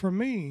for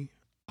me,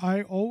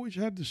 I always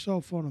have the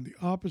cell phone on the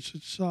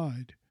opposite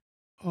side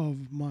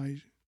of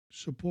my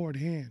support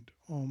hand,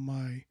 on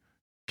my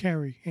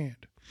carry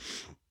hand,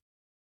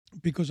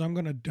 because I'm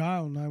going to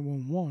dial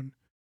 911,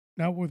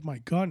 not with my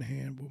gun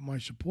hand, with my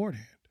support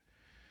hand.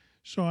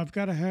 So I've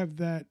got to have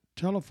that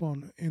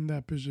telephone in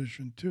that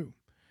position too.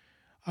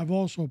 I've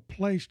also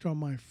placed on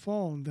my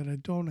phone that I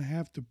don't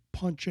have to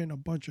punch in a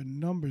bunch of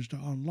numbers to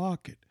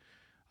unlock it.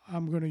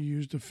 I'm going to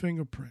use the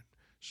fingerprint.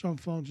 Some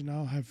phones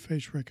now have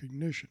face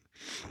recognition.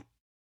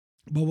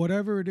 But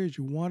whatever it is,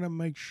 you want to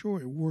make sure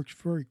it works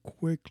very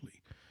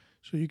quickly.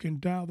 So you can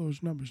dial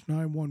those numbers,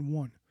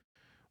 911.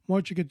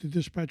 Once you get the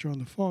dispatcher on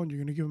the phone, you're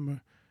going to give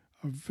them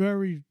a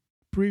very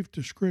brief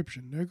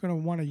description. They're going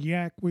to want to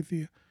yak with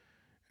you,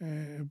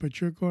 but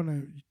you're going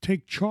to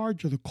take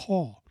charge of the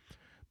call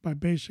by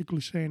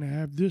basically saying, I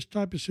have this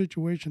type of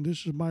situation,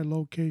 this is my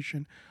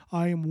location,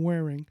 I am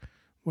wearing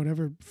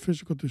whatever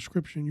physical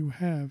description you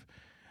have,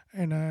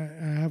 and I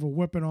have a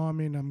weapon on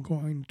me and I'm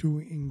going to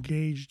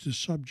engage the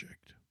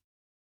subject.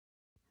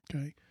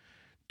 Okay?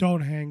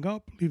 Don't hang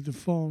up, leave the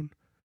phone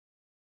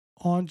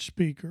on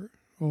speaker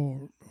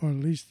or at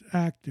least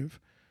active,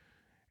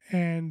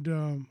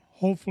 and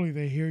hopefully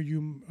they hear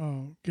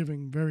you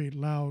giving very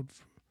loud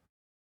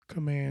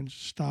commands,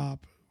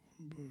 stop,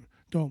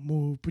 don't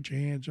move, put your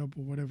hands up,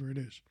 or whatever it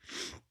is.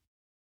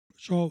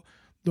 So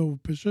the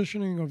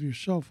positioning of your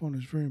cell phone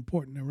is very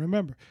important. Now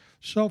remember,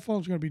 cell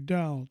phone's going to be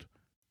dialed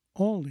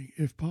only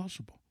if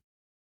possible.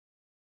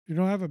 You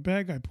don't have a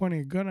bad guy pointing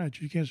a gun at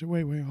you. You can't say,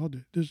 wait, hold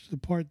it. This is the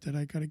part that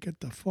I got to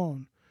get the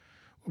phone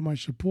with my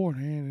support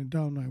hand and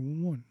dial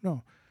 911.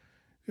 No,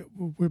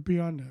 we're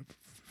beyond that.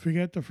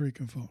 Forget the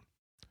freaking phone.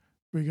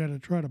 We got to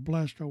try to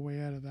blast our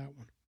way out of that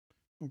one.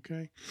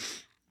 Okay?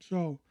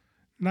 So,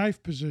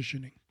 knife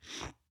positioning.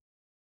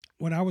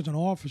 When I was an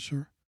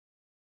officer,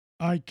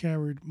 I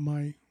carried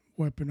my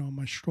weapon on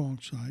my strong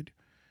side,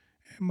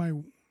 and my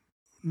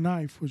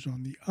knife was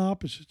on the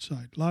opposite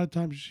side. A lot of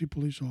times you see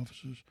police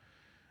officers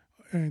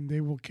and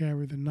they will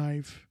carry the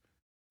knife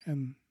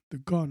and the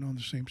gun on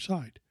the same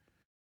side,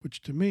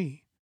 which to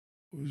me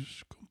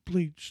was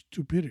complete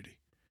stupidity.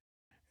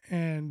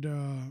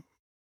 And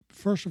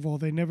first of all,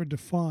 they never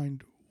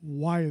defined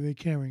why are they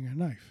carrying a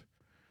knife.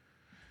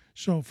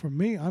 So for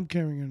me, I'm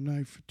carrying a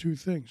knife for two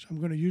things. I'm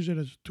going to use it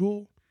as a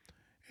tool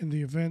in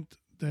the event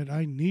that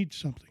I need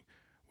something,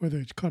 whether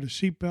it's cut a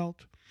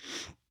seatbelt,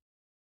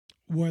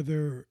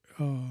 whether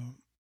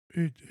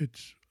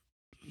it's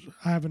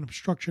I have an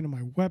obstruction in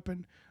my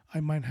weapon.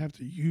 I might have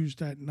to use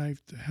that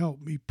knife to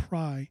help me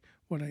pry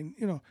what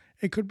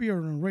it could be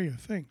an array of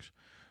things.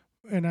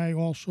 And I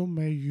also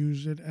may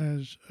use it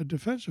as a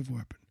defensive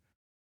weapon.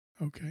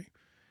 Okay.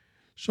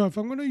 So if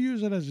I'm going to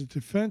use it as a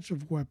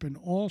defensive weapon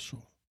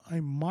also, I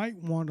might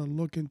want to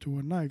look into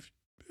a knife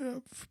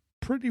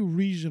pretty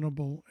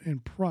reasonable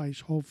in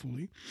price,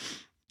 hopefully.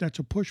 That's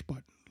a push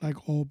button,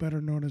 like all better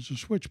known as a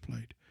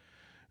switchblade.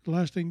 The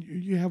last thing,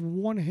 you have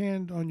one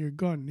hand on your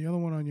gun, the other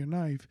one on your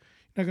knife.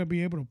 You're not going to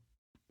be able to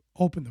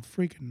open the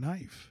freaking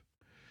knife.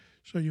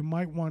 So you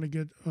might want to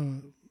get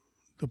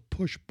the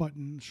push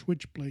button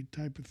switchblade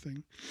type of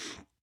thing.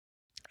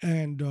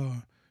 And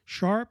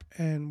sharp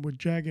and with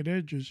jagged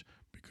edges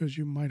because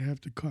you might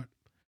have to cut.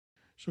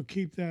 So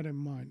keep that in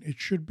mind. It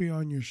should be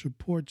on your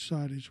support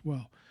side as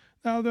well.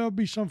 Now, there'll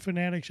be some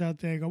fanatics out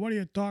there who go, what are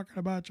you talking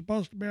about? It's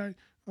supposed to be.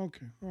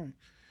 Okay, all right.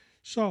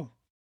 So,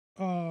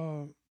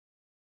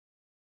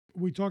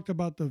 we talked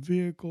about the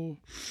vehicle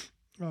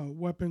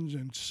weapons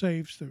and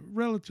safes. They're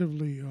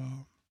relatively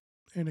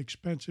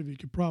inexpensive. You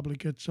could probably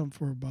get some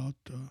for about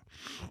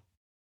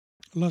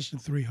less than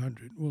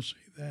 $300. We'll say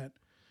that.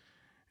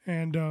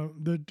 And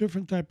the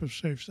different type of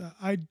safes.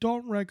 I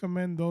don't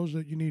recommend those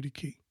that you need a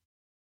key.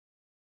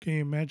 Can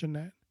you imagine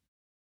that?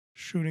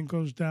 Shooting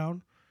goes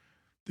down,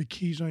 the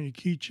key's on your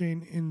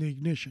keychain in the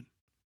ignition.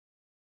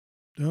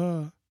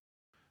 Duh.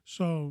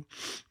 So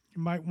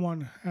you might want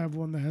to have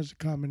one that has a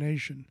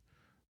combination,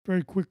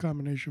 very quick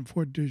combination,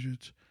 4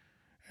 digits.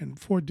 And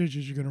 4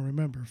 digits you're going to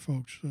remember,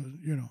 folks.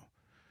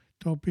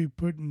 Don't be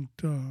putting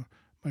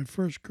my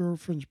first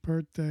girlfriend's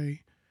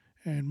birthday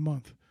and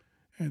month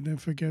and then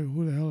forget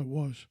who the hell it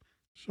was.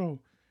 So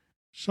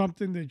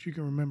something that you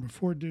can remember,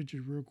 4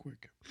 digits real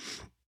quick.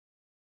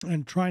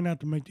 And try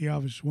not to make the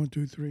obvious 1,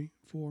 2, 3,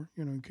 4,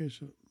 in case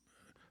a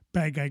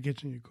bad guy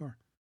gets in your car.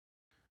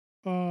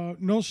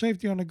 No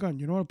safety on the gun.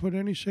 You don't want to put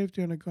any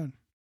safety on a gun.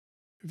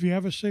 If you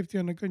have a safety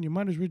on the gun, you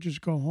might as well just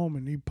go home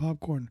and eat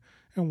popcorn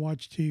and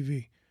watch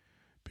TV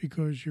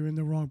because you're in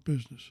the wrong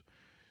business.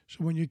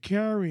 So when you're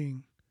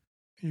carrying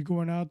and you're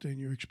going out there and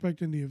you're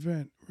expecting the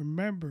event,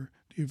 remember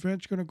the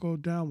event's going to go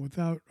down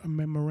without a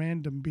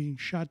memorandum being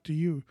shot to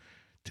you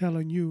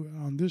telling you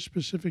on this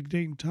specific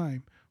date and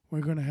time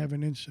we're going to have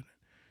an incident.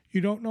 You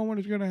don't know when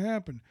it's going to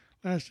happen.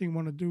 Last thing you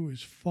want to do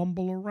is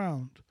fumble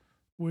around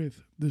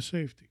with the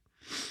safety.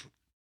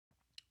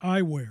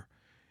 Eyewear.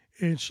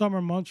 In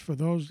summer months, for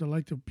those that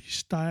like to be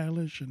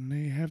stylish and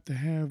they have to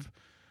have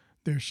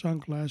their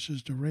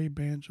sunglasses, the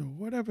Ray-Bans, or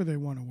whatever they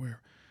want to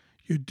wear,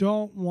 you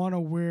don't want to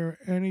wear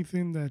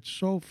anything that's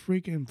so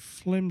freaking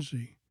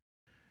flimsy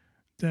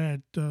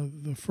that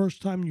the first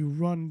time you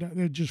run,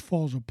 it just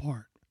falls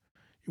apart.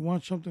 You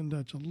want something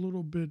that's a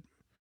little bit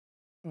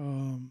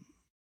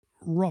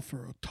rougher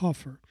or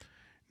tougher.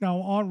 Now,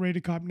 on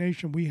Raider Cop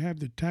Nation, we have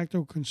the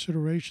tactical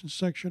consideration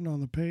section on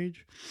the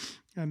page,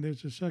 and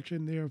there's a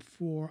section there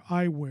for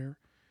eyewear.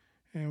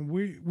 And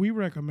we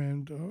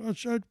recommend,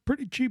 it's a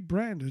pretty cheap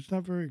brand. It's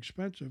not very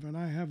expensive, and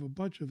I have a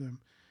bunch of them.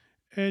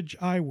 Edge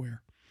Eyewear.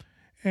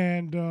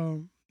 And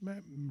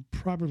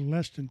probably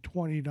less than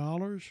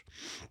 $20,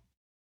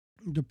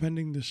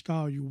 depending the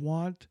style you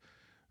want.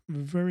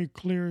 Very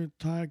clear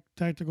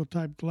tactical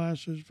type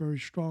glasses, very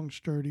strong,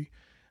 sturdy.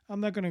 I'm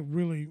not going to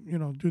really,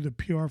 do the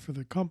PR for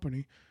the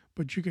company,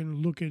 but you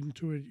can look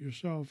into it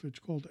yourself. It's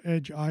called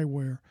Edge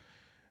Eyewear.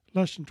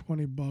 Less than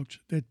 $20.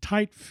 They're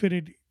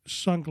tight-fitted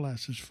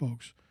sunglasses,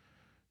 folks.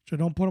 So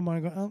don't put them on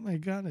and go, oh my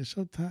God, they're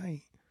so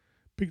tight.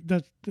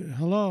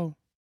 Hello?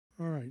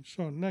 All right,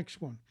 so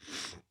next one.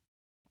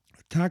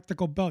 A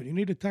tactical belt. You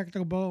need a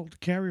tactical belt to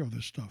carry all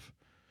this stuff.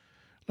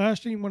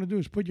 Last thing you want to do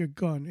is put your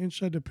gun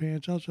inside the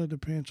pants, outside the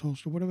pants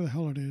holster, whatever the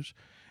hell it is,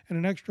 and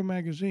an extra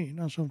magazine.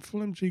 Now, some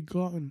flimsy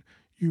gun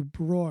you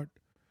brought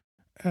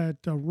at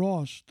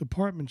Ross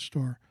department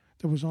store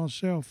that was on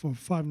sale for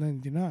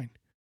 $5.99.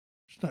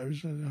 It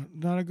was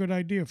not a good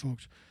idea,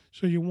 folks.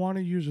 So you want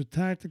to use a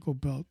tactical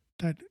belt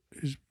that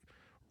is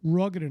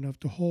rugged enough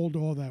to hold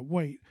all that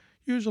weight.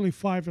 Usually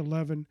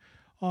 5'11".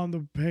 On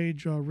the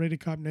page,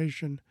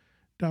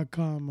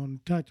 RaiderCopNation.com, on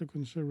tactical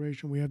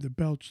consideration, we have the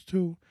belts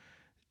too.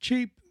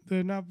 Cheap.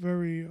 They're not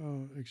very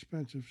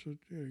expensive, so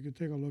you can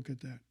take a look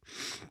at that.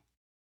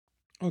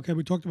 Okay,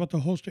 we talked about the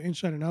holster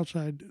inside and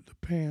outside the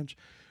pants.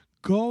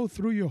 Go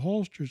through your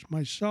holsters.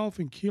 Myself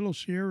and Kilo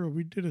Sierra,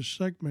 we did a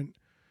segment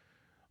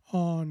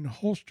on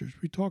holsters.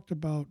 We talked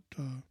about,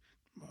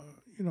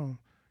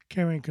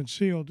 carrying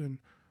concealed, and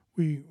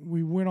we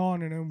went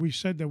on and we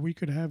said that we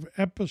could have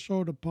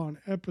episode upon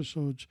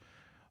episodes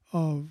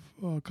of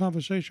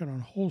conversation on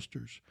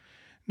holsters.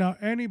 Now,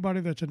 anybody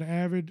that's an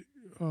avid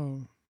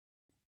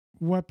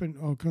weapon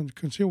or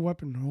concealed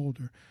weapon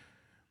holder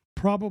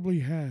probably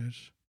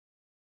has,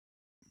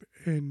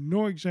 and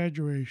no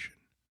exaggeration,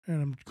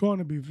 and I'm going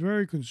to be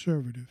very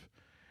conservative,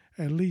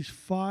 at least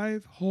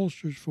 5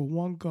 holsters for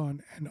one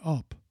gun and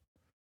up.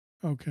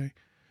 Okay.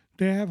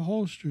 They have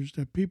holsters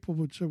that people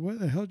would say, "Where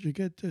the hell did you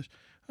get this?"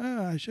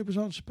 I said it was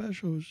on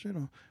special. It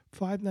was,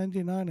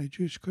 $5.99. I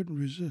just couldn't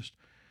resist.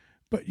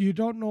 But you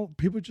don't know.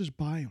 People just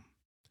buy them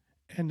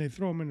and they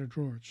throw them in the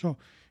drawer. So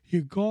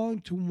you're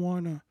going to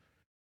want to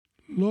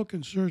look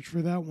and search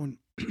for that one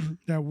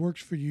that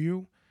works for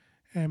you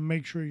and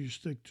make sure you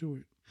stick to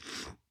it.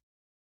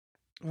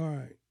 All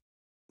right.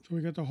 So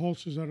we got the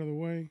holsters out of the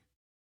way.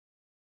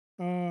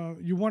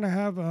 You want to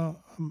have a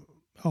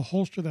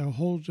holster that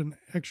holds an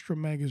extra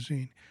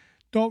magazine.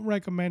 Don't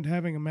recommend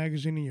having a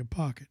magazine in your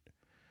pocket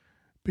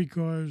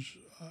because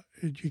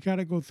you got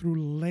to go through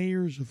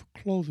layers of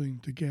clothing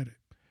to get it.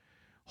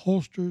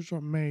 Holsters are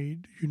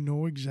made, you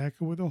know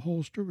exactly where the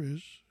holster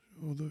is,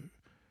 or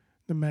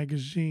the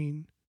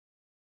magazine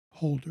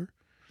holder,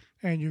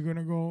 and you're going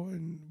to go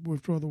and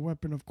withdraw the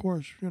weapon, of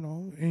course,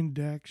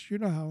 index. You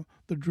know how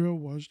the drill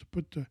was to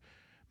put the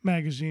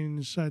magazine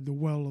inside the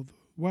well of the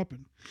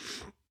weapon.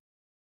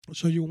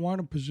 So you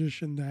want to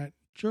position that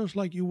just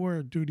like you wear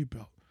a duty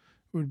belt.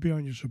 It would be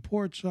on your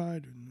support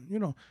side,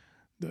 and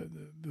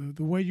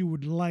the way you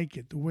would like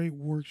it, the way it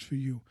works for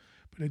you.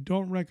 But I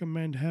don't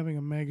recommend having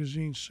a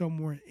magazine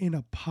somewhere in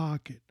a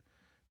pocket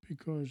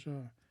because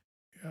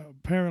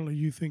apparently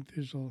you think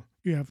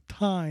you have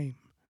time,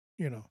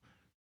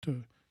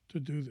 to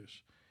do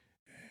this,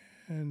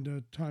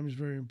 and time is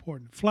very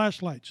important.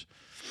 Flashlights.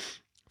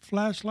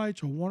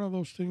 Flashlights are one of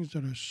those things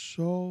that are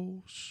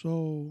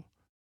so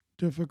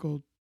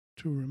difficult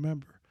to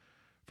remember.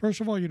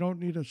 First of all, you don't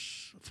need a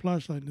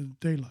flashlight in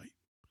the daylight.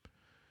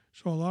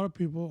 So a lot of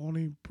people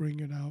only bring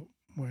it out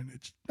when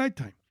it's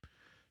nighttime.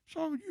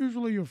 So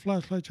usually your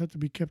flashlights have to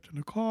be kept in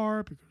the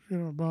car because,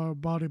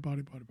 body.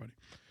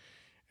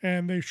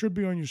 And they should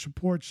be on your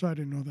support side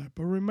and all that.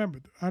 But remember,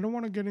 I don't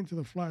want to get into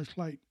the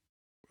flashlight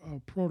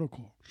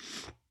protocol.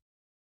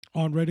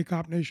 On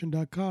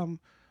ReadyCopNation.com,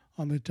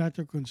 on the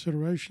tactical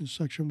considerations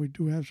section, we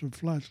do have some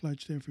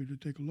flashlights there for you to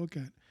take a look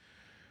at.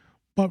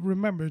 But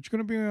remember, it's going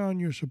to be on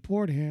your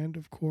support hand,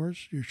 of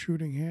course, your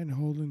shooting hand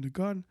holding the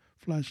gun,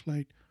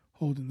 flashlight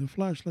holding the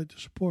flashlight, the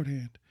support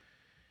hand.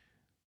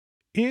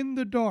 In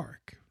the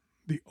dark,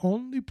 the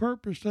only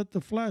purpose that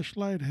the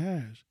flashlight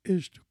has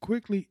is to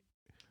quickly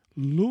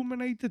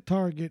illuminate the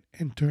target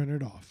and turn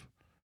it off.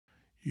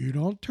 You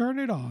don't turn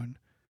it on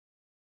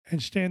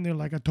and stand there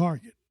like a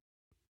target.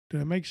 Does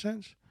that make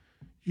sense?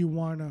 You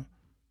want to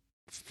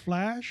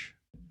flash,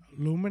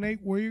 illuminate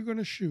where you're going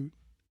to shoot,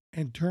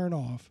 and turn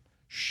off.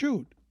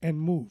 Shoot and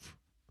move.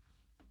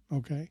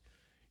 Okay?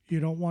 You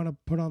don't want to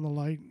put on the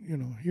light,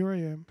 here I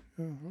am.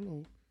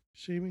 Hello.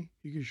 See me?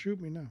 You can shoot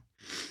me now.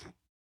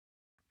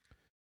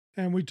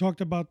 And we talked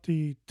about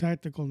the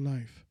tactical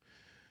knife.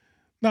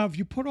 Now, if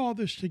you put all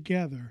this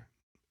together,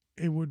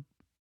 it would,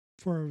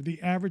 for the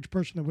average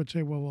person that would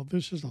say, well,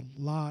 this is a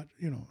lot,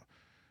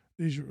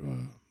 these are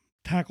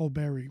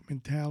tackleberry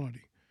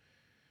mentality.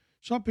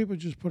 Some people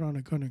just put on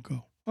a gun and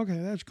go. Okay,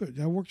 that's good.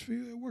 That works for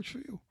you. It works for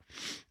you.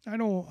 I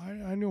know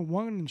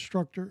one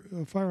instructor,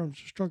 a firearms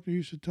instructor,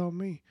 used to tell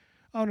me,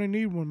 I only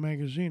need one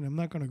magazine. I'm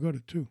not going to go to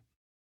 2.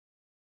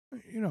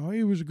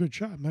 He was a good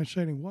shot. I'm not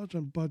saying he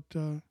wasn't, but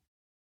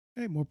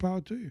hey, more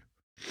power to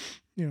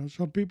you.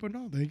 Some people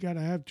know they got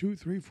to have 2,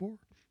 3, 4.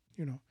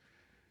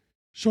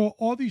 So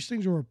all these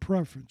things are a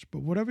preference,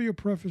 but whatever your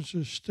preference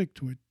is, stick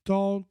to it.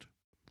 Don't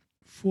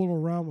fool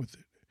around with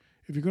it.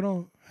 If you're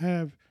going to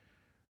have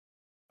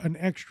an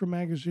extra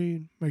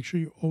magazine, make sure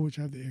you always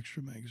have the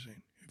extra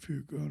magazine. If you're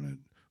going to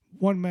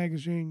one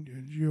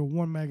magazine, you're a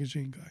one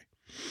magazine guy.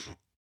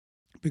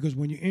 Because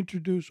when you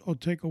introduce or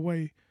take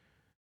away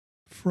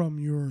from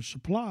your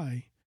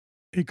supply,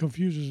 it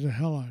confuses the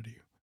hell out of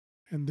you.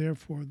 And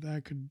therefore,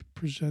 that could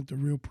present a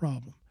real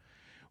problem.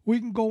 We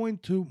can go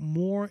into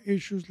more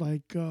issues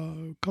like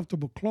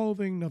comfortable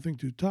clothing, nothing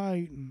too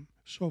tight, and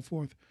so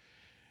forth.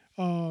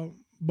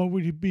 But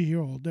we'd be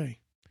here all day.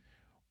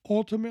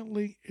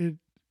 Ultimately, it's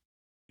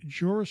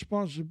your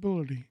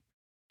responsibility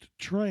to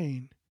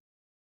train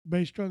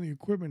based on the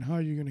equipment how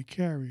you're going to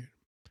carry it,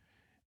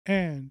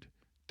 and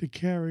to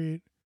carry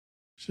it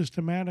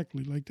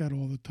systematically like that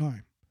all the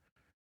time.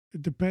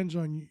 It depends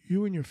on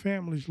you and your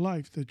family's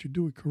life that you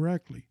do it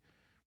correctly.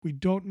 We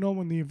don't know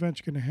when the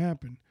event's going to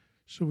happen,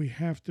 so we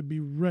have to be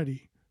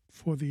ready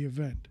for the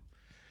event.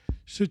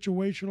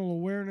 Situational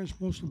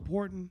awareness, most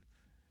important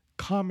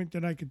comment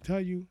that I can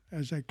tell you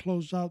as I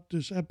close out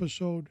this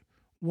episode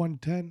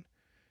 110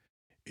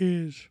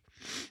 is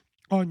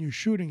on your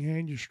shooting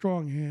hand, your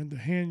strong hand, the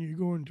hand you're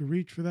going to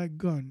reach for that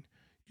gun,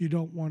 you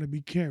don't want to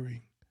be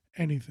carrying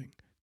anything,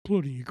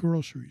 including your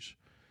groceries.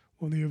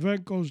 When the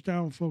event goes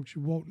down, folks,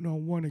 you won't know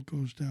when it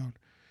goes down.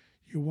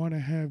 You want to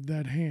have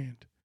that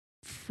hand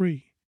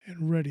free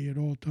and ready at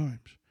all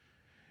times.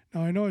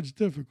 Now, I know it's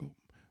difficult,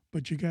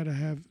 but you got to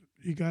have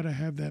you got to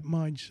have that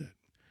mindset.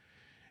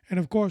 And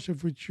of course,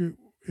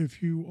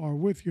 if you are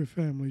with your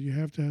family, you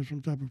have to have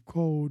some type of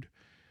code,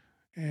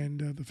 and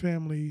the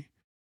family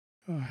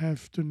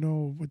have to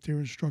know what their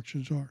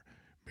instructions are.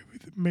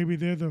 Maybe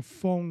they're the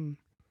phone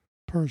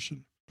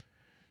person,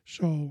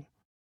 so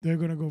they're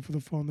going to go for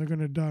the phone. They're going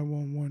to dial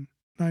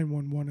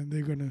 911, and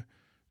they're going to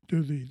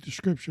do the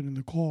description and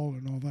the call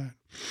and all that.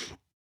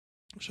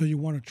 So you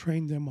want to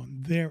train them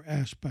on their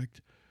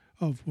aspect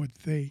of what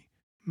they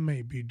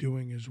may be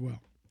doing as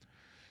well.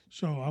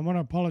 So I want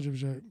to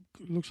apologize. It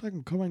looks like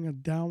I'm coming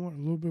down a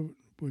little bit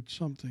with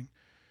something,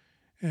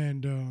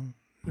 and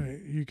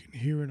you can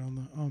hear it on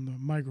the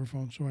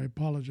microphone. So I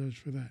apologize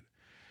for that.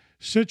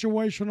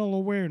 Situational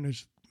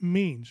awareness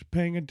means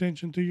paying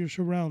attention to your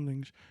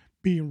surroundings,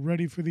 being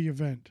ready for the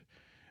event.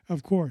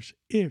 Of course,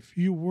 if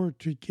you were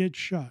to get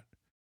shot,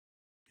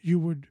 you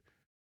would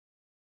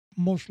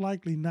most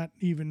likely not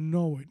even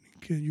know it.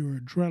 Your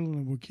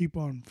adrenaline will keep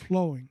on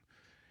flowing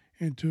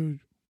until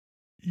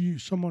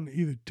someone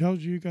either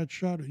tells you got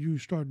shot or you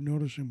start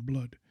noticing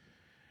blood.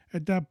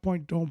 At that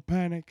point, don't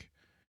panic.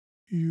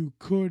 You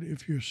could,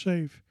 if you're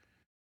safe,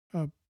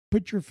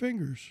 put your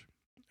fingers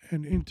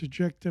and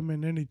interject them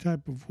in any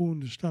type of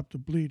wound to stop the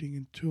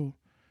bleeding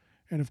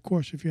and of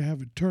course, if you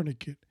have a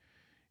tourniquet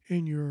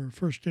in your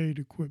first aid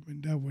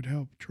equipment, that would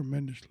help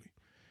tremendously.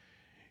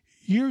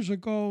 Years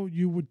ago,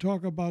 you would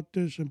talk about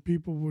this and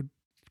people would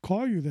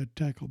call you that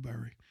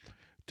tackleberry.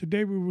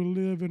 Today, we will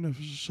live in a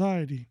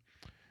society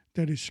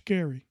that is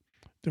scary,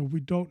 that we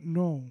don't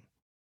know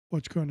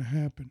what's going to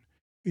happen.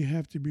 We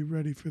have to be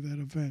ready for that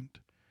event.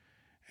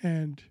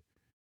 And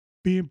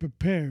being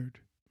prepared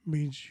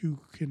means you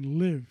can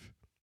live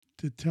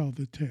to tell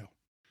the tale.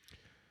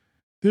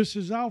 This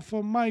is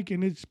Alpha Mike,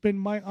 and it's been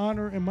my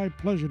honor and my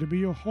pleasure to be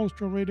your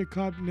host on Radio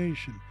Cop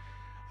Nation.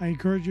 I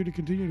encourage you to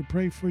continue to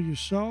pray for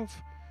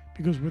yourself,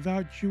 because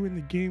without you in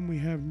the game, we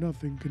have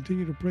nothing.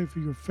 Continue to pray for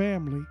your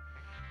family,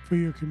 for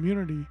your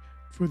community,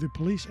 for the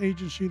police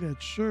agency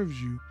that serves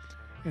you,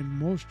 and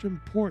most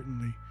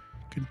importantly,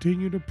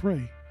 continue to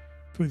pray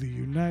for the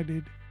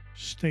United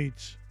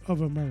States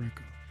of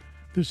America.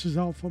 This is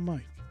Alpha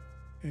Mike,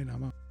 and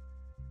I'm out.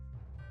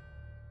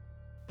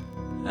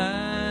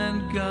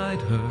 And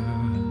guide her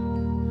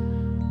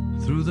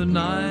through the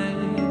night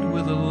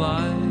with a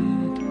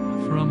light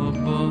from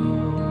above,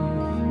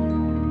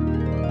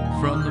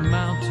 from the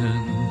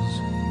mountains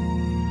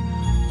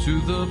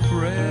to the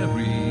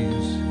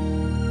prairies,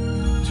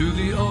 to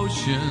the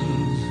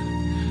oceans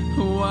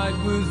white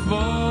with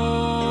foam.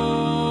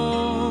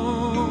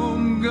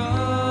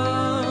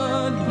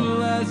 God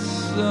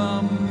bless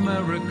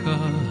America,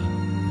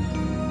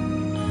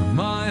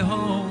 my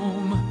home.